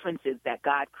the differences that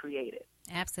God created.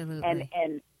 Absolutely.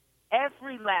 And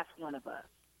every last one of us,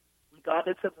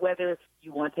 regardless of whether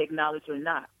you want to acknowledge or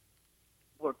not,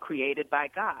 were created by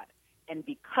God. And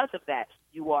because of that,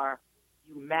 you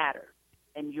matter,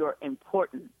 and you're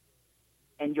important,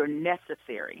 and you're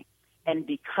necessary. And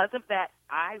because of that,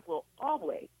 I will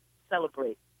always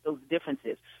celebrate those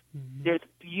differences. Mm-hmm. There's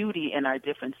beauty in our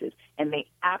differences, and they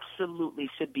absolutely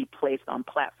should be placed on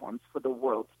platforms for the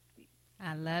world to see.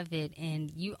 I love it.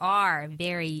 And you are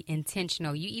very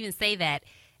intentional. You even say that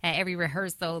at every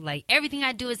rehearsal, like, everything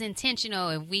I do is intentional.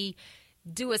 If we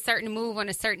do a certain move on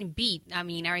a certain beat. I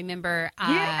mean, I remember the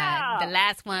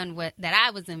last one that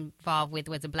I was involved with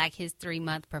was a Black History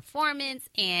Month performance,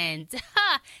 and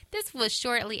this was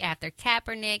shortly after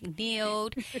Kaepernick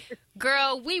kneeled.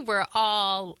 Girl, we were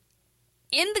all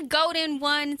in the Golden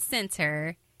One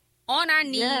Center, on our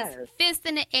knees, fist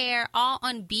in the air, all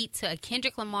on beat to a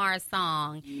Kendrick Lamar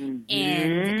song. Mm-hmm.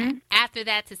 And after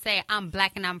that to say, I'm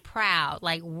Black and I'm proud.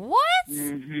 Like, what?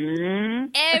 Mm-hmm.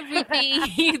 Everything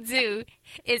you do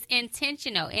is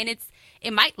intentional. And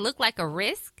it might look like a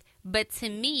risk, but to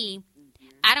me,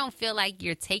 I don't feel like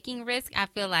you're taking risk. I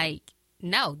feel like,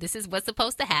 no, this is what's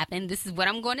supposed to happen. This is what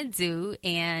I'm going to do.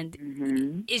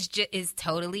 And it's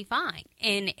totally fine.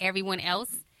 And everyone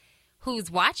else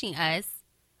who's watching us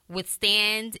would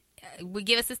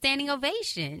give us a standing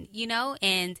ovation, you know?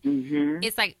 And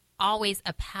it's like always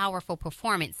a powerful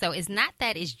performance. So it's not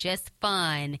that it's just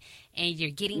fun and you're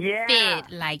getting fit.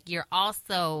 Like, you're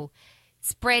also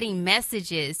spreading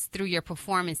messages through your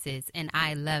performances. And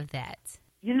I love that.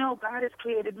 You know, God has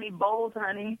created me bold,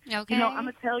 honey. Okay. You know, I'm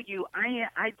going to tell you,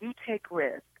 I do take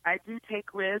risks. I do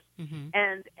take risks. Mm-hmm.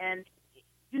 And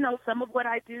you know, some of what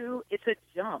I do, it's a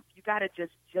jump. You got to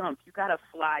just jump. You got to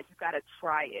fly. You got to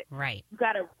try it. Right. You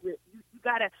got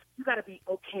to be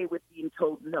okay with being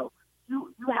told no.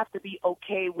 You have to be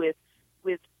okay with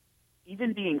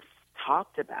even being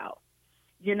talked about.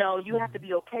 You know, you have to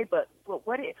be okay. But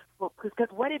what if? Because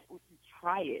what if you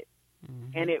try it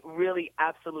and it really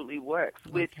absolutely works?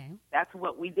 Which that's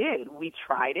what we did. We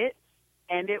tried it.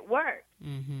 And it worked.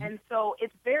 Mm-hmm. And so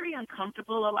it's very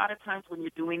uncomfortable a lot of times when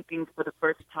you're doing things for the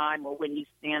first time or when you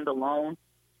stand alone,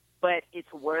 but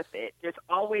it's worth it. There's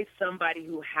always somebody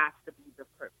who has to be the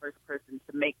first person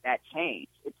to make that change.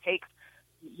 It takes,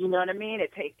 you know what I mean?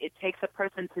 It takes a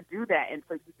person to do that. And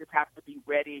so you just have to be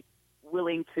ready,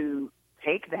 willing to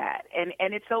take that. And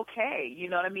it's okay. You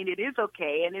know what I mean? It is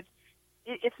okay. And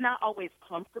it's not always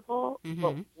comfortable,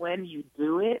 but when you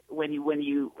do it, when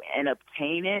you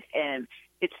obtain it, and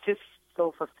it's just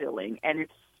so fulfilling, and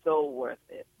it's so worth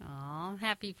it. Oh, I'm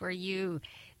happy for you.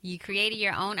 You created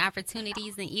your own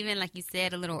opportunities, and even like you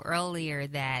said a little earlier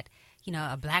that, you know,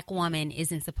 a Black woman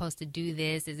isn't supposed to do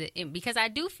this. Because I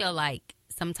do feel like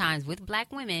sometimes with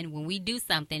Black women, when we do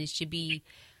something, it should be,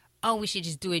 we should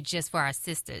just do it just for our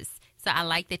sisters. So I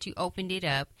like that you opened it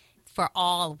up for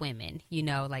all women, you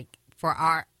know, like, for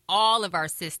all of our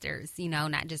sisters, you know,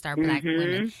 not just our Black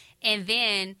women. And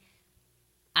then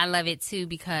I love it too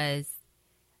because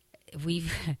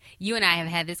you and I have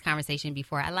had this conversation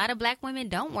before. A lot of Black women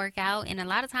don't work out, and a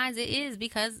lot of times it is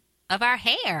because of our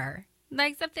hair.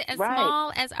 Like, something as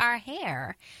small as our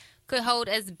hair could hold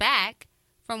us back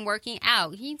from working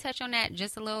out. Can you touch on that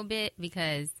just a little bit?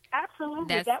 Because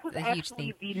absolutely, that was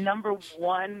actually the number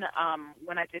one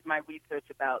when I did my research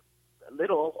about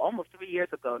almost 3 years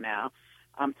ago now,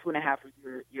 2.5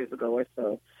 years ago or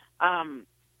so.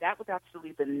 That was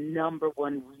actually the number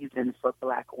one reason for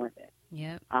Black women.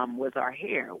 Yep. Was our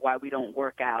hair, why we don't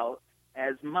work out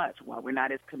as much, why we're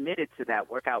not as committed to that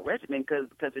workout regimen,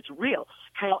 because it's real.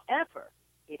 However,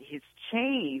 it has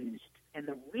changed, and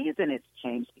the reason it's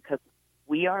changed because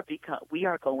we are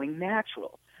going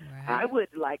natural. Right. I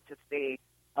would like to say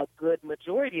a good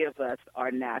majority of us are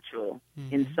natural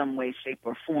in some way, shape,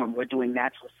 or form. We're doing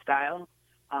natural style.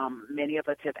 Many of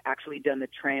us have actually done the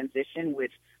transition,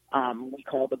 which we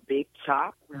call the big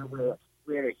chop, where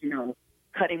we're you know,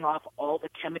 cutting off all the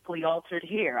chemically altered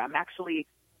hair. I'm actually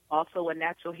also a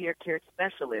natural hair care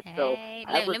specialist. Hey,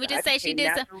 so let me just say she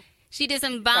did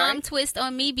some bomb twist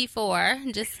on me before.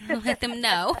 Just let them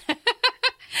know.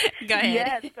 Go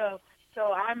ahead. Yeah,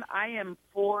 so I am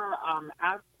for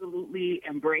absolutely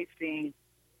embracing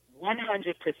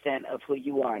 100% of who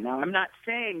you are. Now, I'm not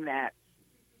saying that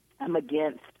I'm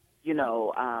against, you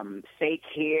know, fake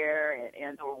hair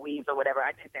and or weaves or whatever.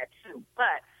 I did that too,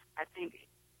 but I think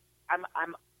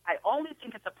I only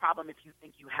think it's a problem if you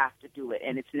think you have to do it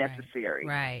and it's necessary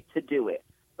to do it.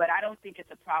 But I don't think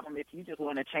it's a problem if you just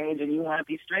want to change and you want to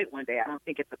be straight one day. I don't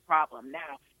think it's a problem.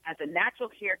 Now, as a natural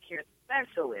hair care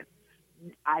specialist,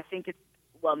 I think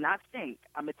I'm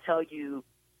going to tell you,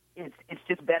 it's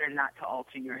just better not to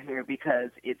alter your hair because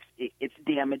it's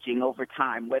damaging over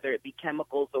time, whether it be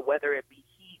chemicals or whether it be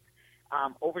heat.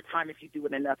 Over time, if you do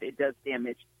it enough, it does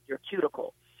damage your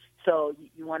cuticle. So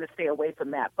you want to stay away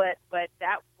from that. But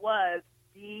that was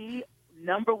the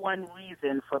number one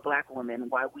reason for Black women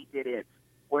why we didn't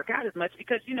work out as much,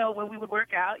 because, when we would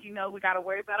work out, we got to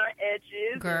worry about our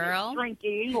edges, Girl, and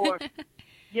shrinking, or,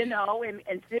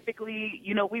 and typically,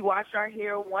 we wash our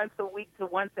hair once a week to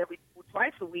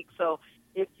twice a week. So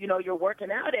if, you're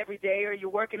working out every day, or you're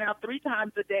working out 3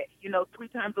 times a day, 3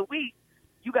 times a week,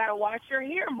 you got to wash your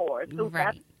hair more. So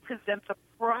right. That presents a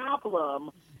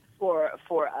problem for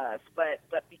us. But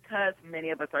because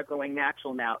many of us are going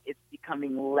natural now, it's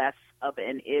becoming less of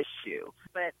an issue.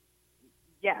 But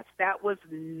yes, that was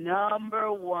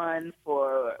number one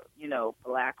for,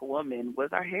 Black women, was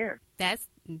our hair. That's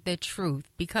the truth,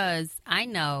 because I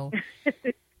know,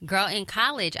 girl, in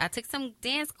college, I took some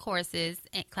dance classes,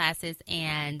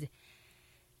 and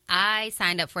I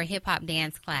signed up for a hip-hop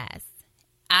dance class.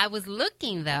 I was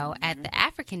looking, though, at the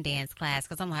African dance class,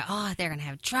 because I'm like, oh, they're going to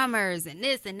have drummers and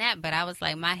this and that. But I was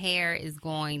like, my hair is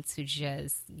going to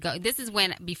just go. This is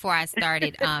before I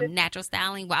started natural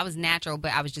styling. Well, I was natural,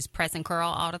 but I was just press and curl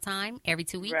all the time, every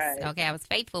 2 weeks. Right. Okay, I was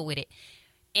faithful with it.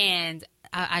 And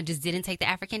I just didn't take the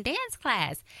African dance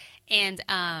class. And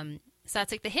so I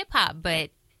took the hip-hop,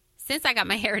 but since I got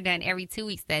my hair done every 2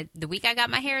 weeks, that the week I got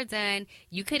my hair done,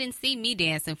 you couldn't see me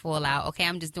dancing full out. Okay,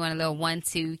 I'm just doing a little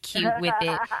 1-2 cute with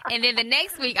it. And then the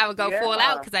next week I would go full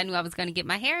out because I knew I was going to get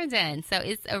my hair done. So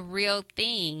it's a real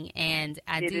thing. And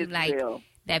I do like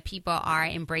that people are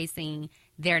embracing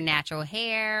their natural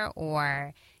hair,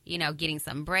 or, getting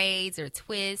some braids or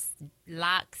twists,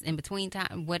 locks in between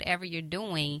time, whatever you're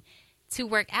doing to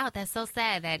work out. That's so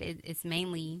sad that it's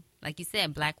mainly, like you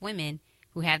said, Black women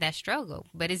who have that struggle,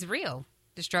 but it's real.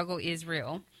 The struggle is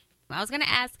real. I was going to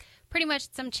ask pretty much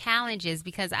some challenges,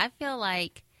 because I feel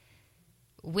like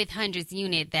with Hundreds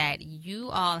Unit that you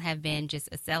all have been just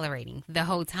accelerating the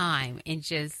whole time and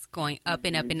just going up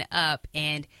and up and up.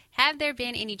 And have there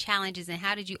been any challenges, and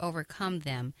how did you overcome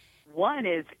them? One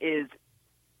is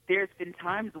there's been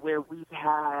times where we've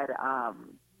had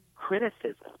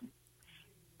criticism,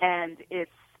 and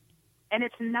it's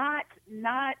not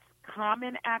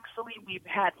common. Actually, we've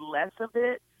had less of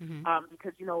it,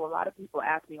 because a lot of people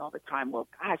ask me all the time, well,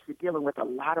 gosh, you're dealing with a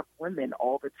lot of women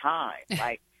all the time,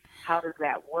 like how does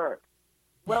that work?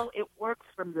 Well, it works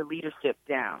from the leadership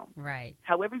down. Right.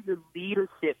 However your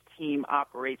leadership team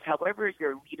operates, however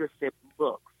your leadership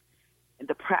looks, and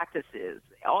the practices,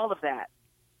 all of that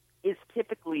is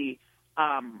typically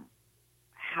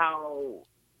how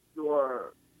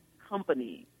your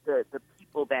company, the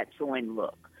people that join,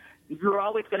 look. You're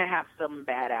always going to have some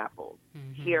bad apples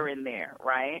here and there,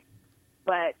 right?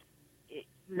 But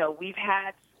we've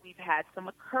had some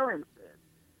occurrences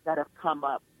that have come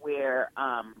up where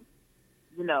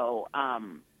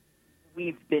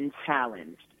we've been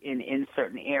challenged in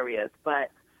certain areas,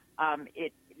 but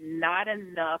it's not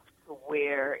enough to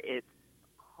where it's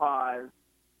caused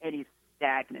any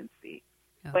stagnancy.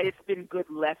 Okay. But it's been good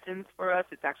lessons for us.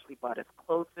 It's actually brought us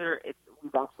closer.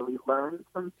 We've actually learned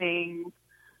some things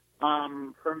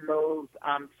from those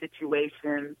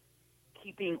situations.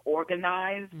 Keeping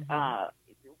organized,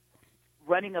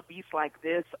 running a beast like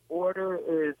this, order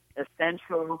is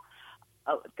essential.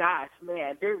 Gosh,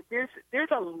 man, there's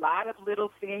a lot of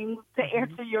little things to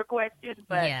answer your question,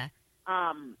 but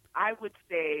I would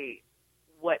say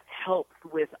what helps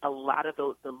with a lot of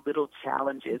the little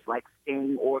challenges, like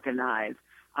staying organized,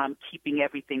 keeping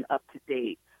everything up to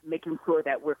date, making sure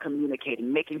that we're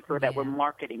communicating, making sure that we're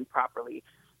marketing properly.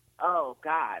 Oh,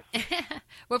 gosh.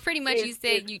 Well, pretty much you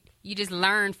said you just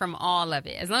learn from all of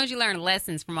it. As long as you learn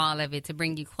lessons from all of it to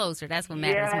bring you closer, that's what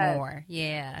matters more.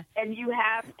 Yeah. And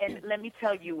and let me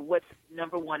tell you what's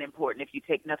number one important, if you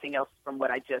take nothing else from what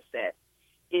I just said,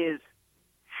 is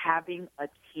having a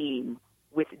team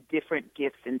with different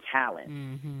gifts and talents.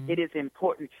 It is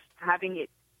important having it,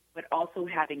 but also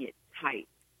having it tight,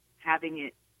 having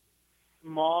it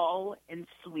small and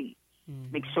sweet.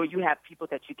 Make sure you have people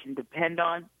that you can depend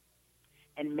on,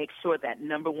 and make sure that,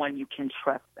 number one, you can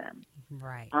trust them.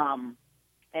 Right.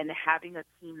 And having a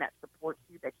team that supports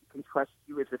you, that you can trust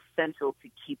you, is essential to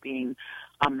keeping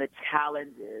the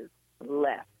challenges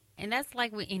left. And that's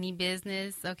like with any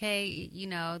business, okay?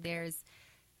 There's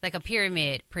like a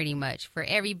pyramid pretty much for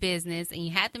every business, and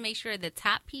you have to make sure the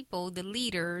top people, the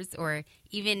leaders, or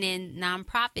even in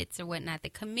nonprofits or whatnot, the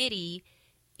committee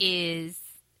is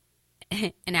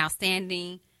an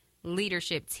outstanding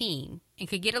leadership team and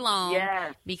could get along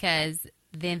because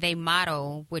then they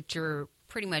model what you're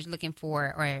pretty much looking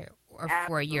for, or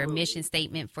for your mission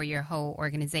statement for your whole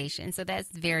organization. So that's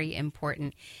very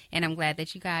important. And I'm glad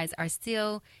that you guys are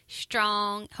still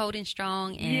strong, holding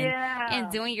strong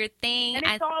and doing your thing. And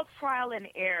it's all trial and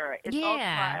error. It's all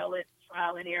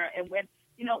trial and error. And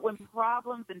when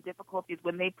problems and difficulties,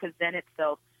 when they present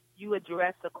itself, you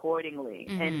address accordingly.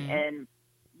 And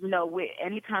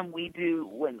anytime we do,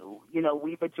 when,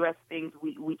 we've addressed things,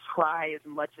 we try as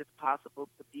much as possible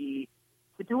to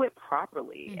do it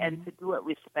properly and to do it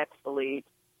respectfully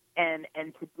and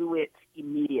to do it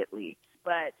immediately.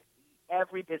 But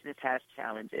every business has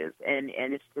challenges, and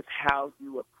it's just how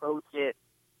you approach it,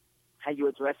 how you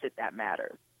address it, that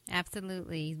matters.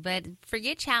 Absolutely. But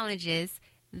forget challenges,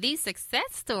 these success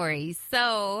stories.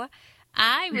 So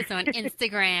I was on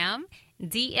Instagram.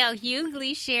 D.L.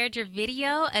 Hughley shared your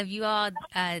video of you all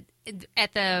at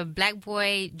the Black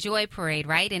Boy Joy Parade,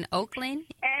 right, in Oakland?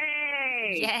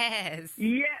 Yes.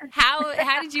 How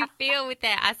did you feel with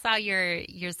that? I saw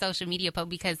your social media post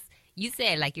because you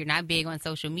said like you're not big on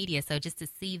social media. So just to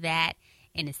see that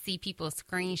and to see people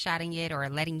screenshotting it or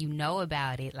letting you know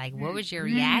about it, like what was your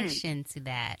reaction to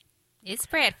that? It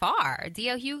spread far.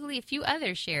 D.L. Hughley, a few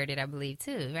others shared it, I believe,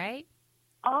 too, right?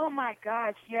 Oh my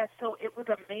gosh, yes. So it was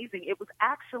amazing. It was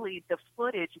actually, the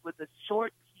footage was a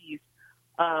short piece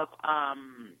of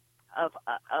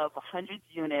 100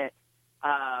 units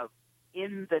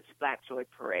in the Black Joy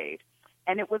Parade.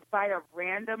 And it was by a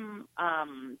random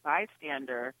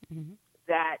bystander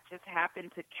that just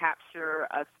happened to capture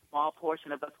a small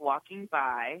portion of us walking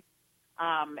by.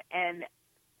 And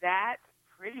that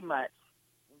pretty much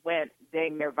went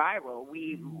dang near viral.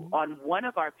 On one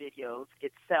of our videos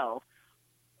itself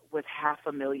was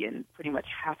pretty much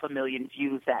 500,000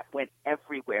 views that went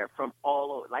everywhere from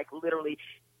all over, like literally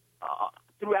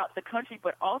throughout the country,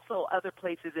 but also other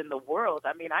places in the world.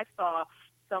 I mean, I saw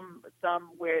some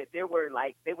where they were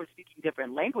speaking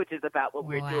different languages about what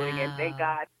we're doing, and thank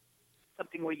God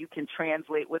something where you can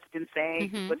translate what's been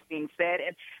saying, what's being said.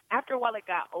 And after a while, it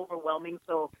got overwhelming.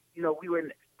 So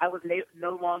I was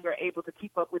no longer able to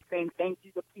keep up with saying thank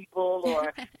you to people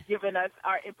or giving us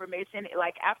our information.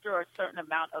 Like after a certain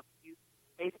amount of views,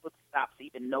 Facebook stops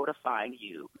even notifying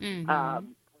you.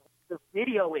 The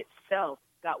video itself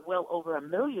got well over 1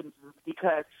 million views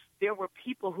because there were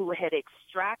people who had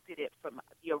extracted it from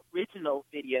the original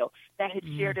video that had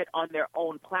shared it on their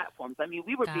own platforms. I mean,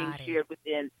 we were being shared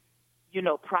within,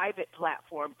 private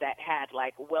platforms that had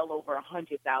like well over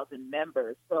 100,000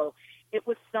 members. So it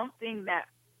was something that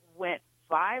went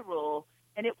viral,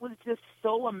 and it was just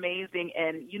so amazing.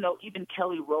 And, even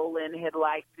Kelly Rowland had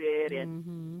liked it,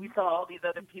 and we saw all these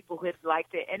other people who had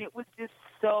liked it, and it was just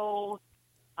so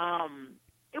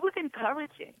it was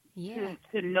encouraging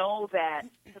to know that,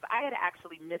 because I had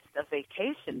actually missed a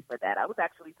vacation for that. I was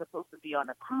actually supposed to be on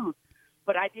a cruise,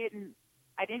 but I didn't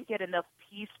get enough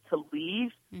peace to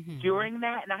leave during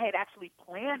that, and I had actually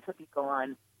planned to be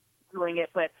gone doing it,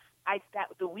 but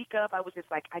the week of, I was just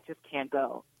like, I just can't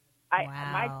go.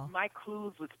 My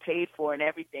cruise was paid for and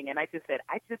everything, and I just said,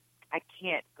 I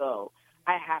can't go.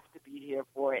 I have to be here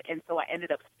for it, and so I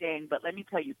ended up staying. But let me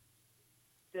tell you,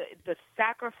 the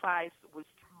sacrifice was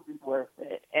truly worth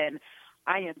it, and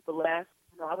I am blessed.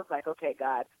 I was like, okay,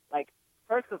 God, like,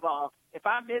 first of all, if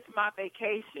I miss my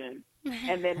vacation,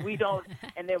 and then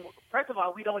first of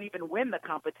all, we don't even win the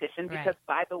competition because,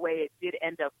 by the way, it did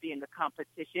end up being a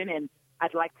competition, and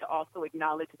I'd like to also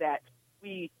acknowledge that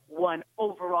we won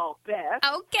overall best.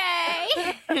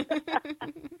 Okay.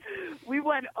 We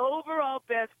won overall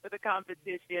best for the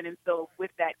competition, and so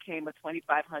with that came a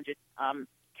 $2,500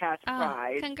 cash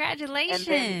prize.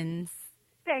 Congratulations.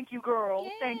 Thank you, girl. Yeah.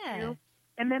 Thank you.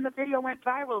 And then the video went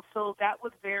viral, so that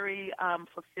was very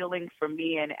fulfilling for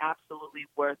me and absolutely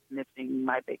worth missing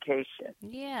my vacation.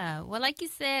 Yeah. Well, like you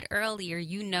said earlier,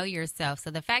 you know yourself.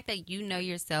 So the fact that you know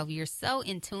yourself, you're so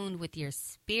in tune with your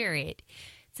spirit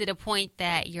to the point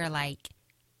that you're like,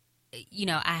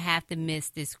 I have to miss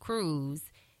this cruise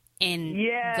and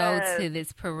go to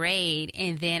this parade,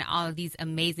 and then all of these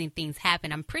amazing things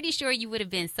happen. I'm pretty sure you would have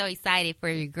been so excited for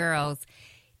your girls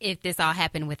if this all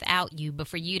happened without you, but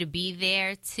for you to be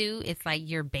there too, it's like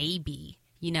your baby,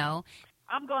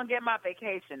 I'm going to get my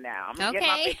vacation now. I'm going to get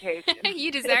my vacation.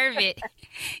 You deserve it.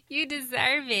 You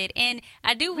deserve it. And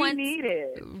I do want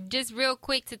just real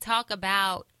quick to talk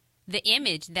about the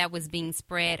image that was being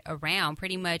spread around.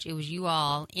 Pretty much it was you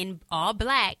all in all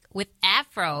black with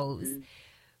afros.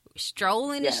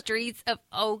 Strolling the streets of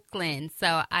Oakland.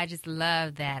 So I just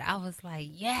love that. I was like,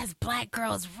 yes, black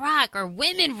girls rock, or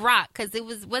women rock, because it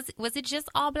was it just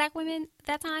all black women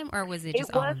that time, or was it just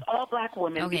all black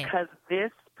women? Okay. Because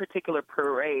this particular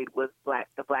parade was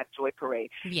the Black Joy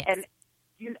Parade. Yes. And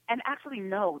And actually,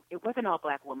 no, it wasn't all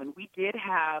black women. We did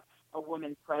have a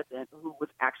woman present who was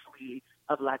actually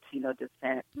of Latino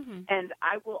descent. Mm-hmm. And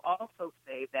I will also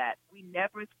say that we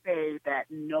never say that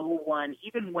no one,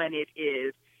 even when it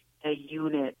is a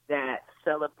unit that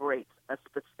celebrates a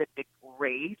specific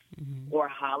race Mm-hmm. or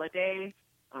holiday,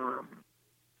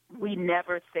 we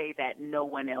never say that no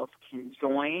one else can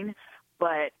join.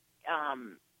 But,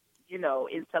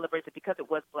 in celebration, because it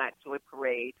was Black Joy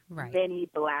Parade, Right. many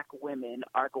black women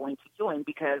are going to join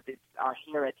because it's our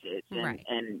heritage. And, Right.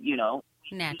 and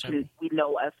Naturally. we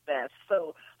know us best.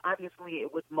 So obviously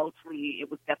it was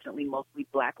definitely mostly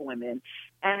black women.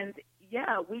 And,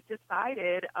 we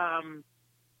decided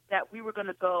that we were going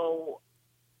to go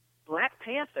Black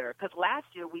Panther, because last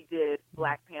year we did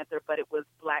Black Panther, but it was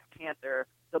Black Panther,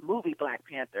 the movie Black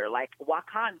Panther, like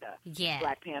Wakanda Yeah.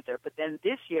 Black Panther. But then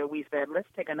this year we said, let's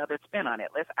take another spin on it.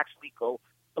 Let's actually go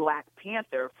Black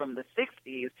Panther from the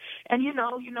 60s. And,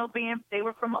 being they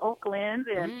were from Oakland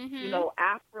and, Mhm.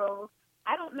 Afros.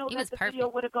 I don't know It that was the video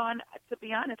perfect. would have gone, to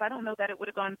be honest, I don't know that it would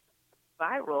have gone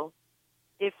viral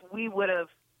if we would have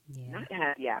Yeah. not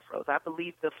had the Afros. I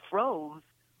believe the Fros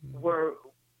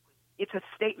it's a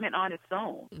statement on its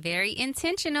own. Very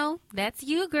intentional. That's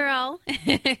you, girl.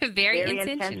 Very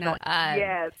intentional.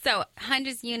 Yes. So,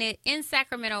 Hundreds Unit in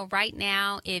Sacramento right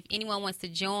now. If anyone wants to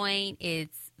join,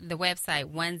 it's the website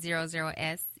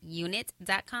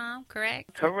 100sunit.com,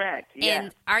 correct? Correct. Yes.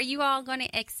 And are you all going to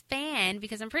expand?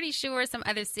 Because I'm pretty sure some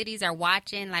other cities are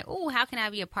watching, like, oh, how can I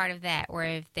be a part of that? Or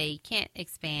if they can't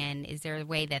expand, is there a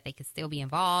way that they could still be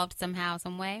involved somehow,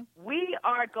 some way? We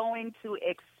are going to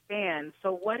expand.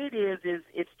 So what it is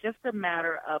it's just a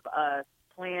matter of us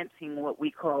planting what we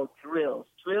call drills.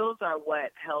 Drills are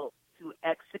what help to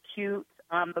execute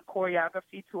the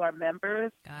choreography to our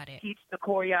members, Got it. teach the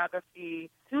choreography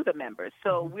to the members.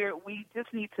 So we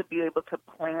just need to be able to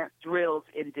plant drills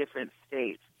in different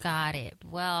states. Got it.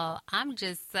 Well, I'm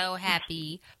just so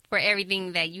happy for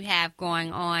everything that you have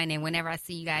going on. And whenever I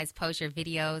see you guys post your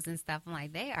videos and stuff, I'm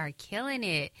like, they are killing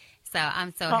it. So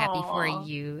I'm so happy for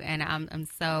you. And I'm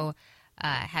so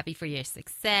happy for your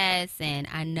success. And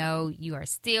I know you are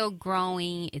still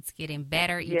growing. It's getting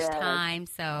better each Yes. time.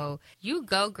 So you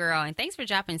go, girl. And thanks for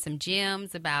dropping some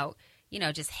gems about,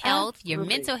 just health, your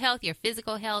Absolutely. mental health, your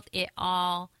physical health. It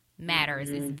all matters.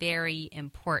 It's very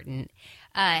important.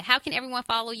 How can everyone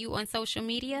follow you on social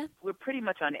media? We're pretty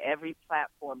much on every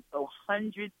platform. So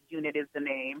 100 Unit is the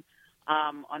name.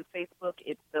 On Facebook,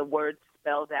 it's the word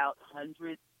spelled out,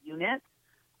 100 Unit,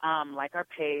 like our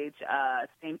page.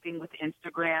 Same thing with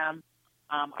Instagram.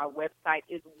 Our website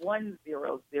is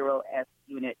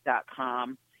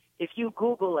 100sunit.com. If you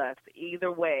Google us,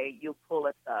 either way, you'll pull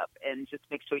us up. And just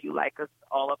make sure you like us,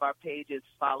 all of our pages,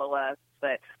 follow us.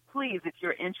 But please, if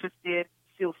you're interested,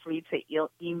 feel free to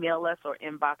email us or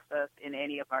inbox us in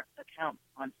any of our accounts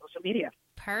on social media.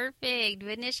 Perfect.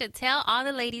 Venetia, tell all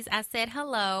the ladies I said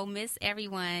hello, miss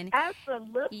everyone.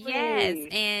 Absolutely. Yes,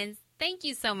 and thank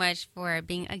you so much for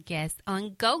being a guest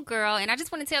on Go Girl. And I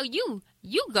just want to tell you,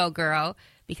 you go girl,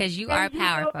 because you are And you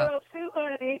powerful. go, girl, too,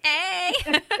 honey. Hey.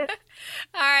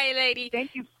 All right, lady.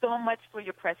 Thank you so much for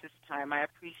your precious time. I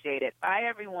appreciate it. Bye,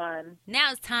 everyone.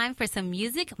 Now it's time for some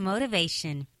music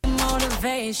motivation.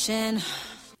 Motivation.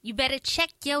 You better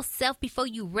check yourself before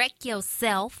you wreck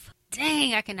yourself.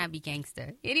 Dang, I cannot be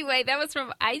gangster. Anyway, that was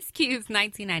from Ice Cube's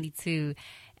 1992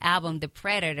 album, The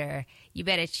Predator. You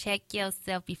better check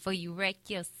yourself before you wreck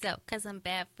yourself, because I'm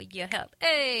bad for your health.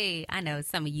 Hey, I know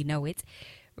some of you know it,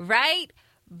 right?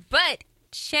 But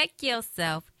check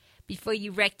yourself before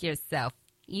you wreck yourself.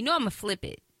 You know I'm going to flip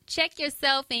it. Check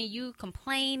yourself and you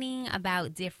complaining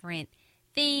about different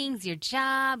things, your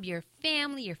job, your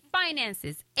family, your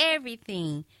finances,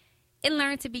 everything. And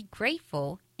learn to be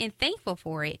grateful and thankful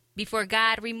for it before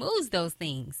God removes those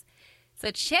things. So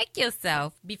check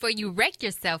yourself before you wreck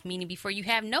yourself, meaning before you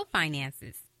have no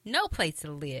finances, no place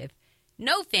to live,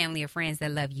 no family or friends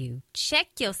that love you.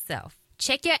 Check yourself.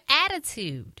 Check your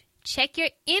attitude. Check your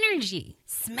energy.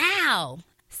 Smile.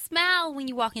 Smile when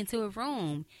you walk into a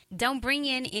room. Don't bring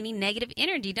in any negative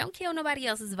energy. Don't kill nobody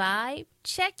else's vibe.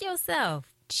 Check yourself.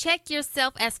 Check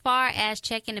yourself as far as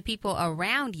checking the people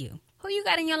around you. Who you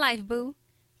got in your life, boo?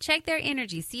 Check their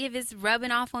energy. See if it's rubbing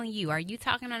off on you. Are you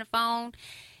talking on the phone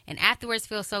and afterwards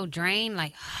feel so drained?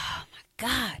 Like, oh my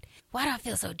God, why do I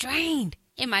feel so drained?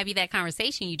 It might be that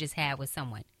conversation you just had with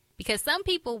someone. Because some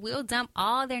people will dump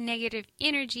all their negative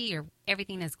energy or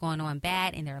everything that's going on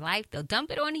bad in their life. They'll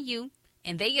dump it onto you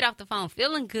and they get off the phone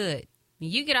feeling good. And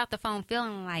you get off the phone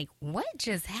feeling like, what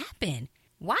just happened?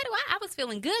 Why do I was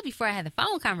feeling good before I had the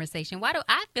phone conversation. Why do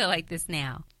I feel like this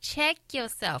now? Check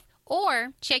yourself.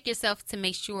 Or check yourself to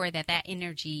make sure that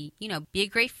energy, be a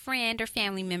great friend or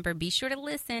family member. Be sure to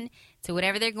listen to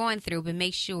whatever they're going through, but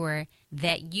make sure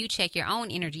that you check your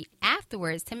own energy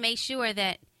afterwards to make sure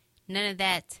that none of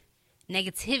that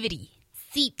negativity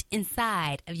seeped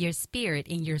inside of your spirit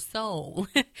and your soul.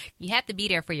 You have to be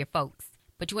there for your folks,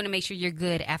 but you want to make sure you're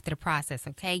good after the process,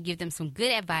 okay? Give them some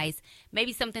good advice,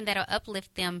 maybe something that'll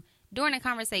uplift them during a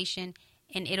conversation,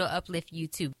 and it'll uplift you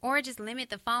too. Or just limit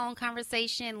the phone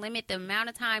conversation, limit the amount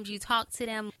of times you talk to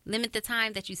them, limit the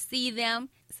time that you see them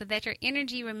so that your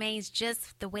energy remains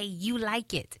just the way you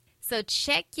like it. So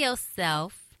check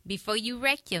yourself before you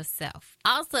wreck yourself.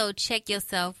 Also, check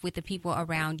yourself with the people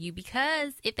around you,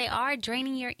 because if they are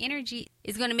draining your energy,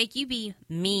 it's going to make you be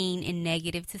mean and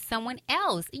negative to someone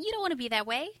else. You don't want to be that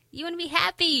way. You want to be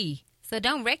happy. So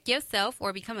don't wreck yourself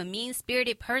or become a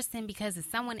mean-spirited person because of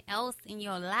someone else in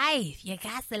your life. You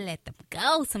got to let them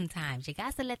go sometimes. You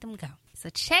got to let them go. So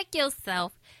check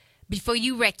yourself before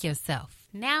you wreck yourself.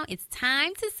 Now it's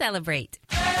time to celebrate.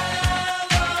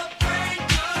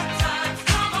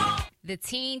 The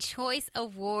Teen Choice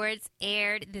Awards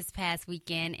aired this past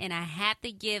weekend, and I have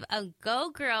to give a Go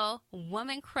Girl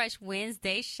Woman Crush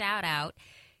Wednesday shout out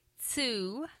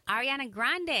to Ariana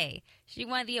Grande. She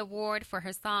won the award for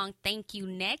her song Thank You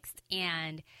Next,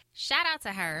 and shout out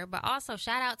to her, but also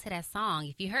shout out to that song.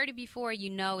 If you heard it before,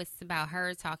 you know it's about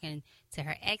her talking to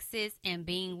her exes and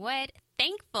being what?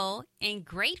 Thankful and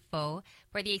grateful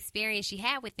for the experience she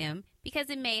had with them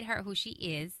because it made her who she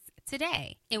is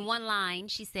today. In one line,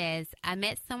 she says, I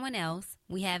met someone else.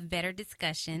 We have better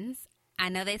discussions. I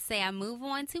know they say I move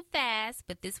on too fast,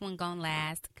 but this one gonna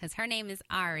last because her name is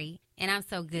Ari, and I'm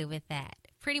so good with that.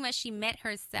 Pretty much she met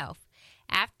herself.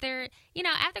 After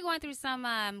going through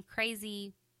some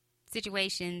crazy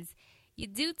situations, you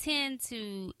do tend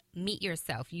to meet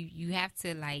yourself. You have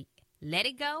to let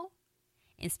it go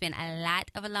and spend a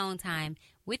lot of alone time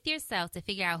with yourself to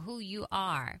figure out who you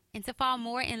are and to fall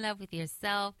more in love with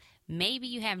yourself. Maybe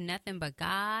you have nothing but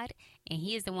God, and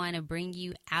He is the one to bring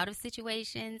you out of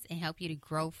situations and help you to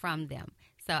grow from them.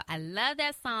 So I love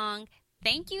that song,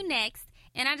 Thank You Next,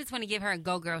 and I just want to give her a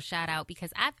Go Girl shout out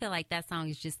because I feel like that song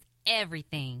is just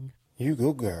everything. You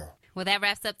go girl. Well, that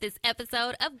wraps up this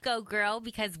episode of Go Girl,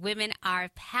 because women are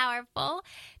powerful.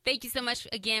 Thank you so much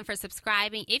again for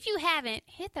subscribing. If you haven't,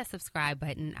 hit that subscribe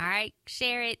button, all right?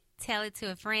 Share it, tell it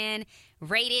to a friend,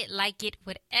 rate it, like it,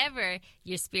 whatever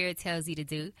your spirit tells you to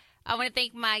do. I want to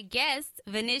thank my guest,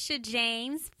 Vanisha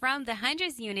James from the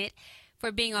Hundreds Unit,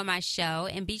 for being on my show,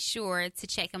 and be sure to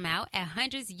check them out at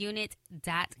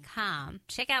hundredsunit.com.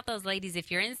 Check out those ladies if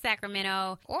you're in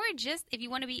Sacramento, or just if you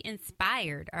want to be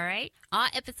inspired, all right? All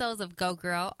episodes of Go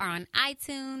Girl are on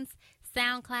iTunes,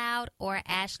 SoundCloud, or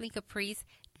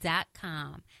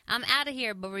ashleycaprice.com. I'm out of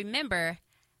here, but remember,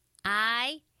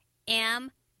 I am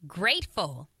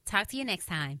grateful. Talk to you next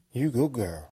time. You go girl.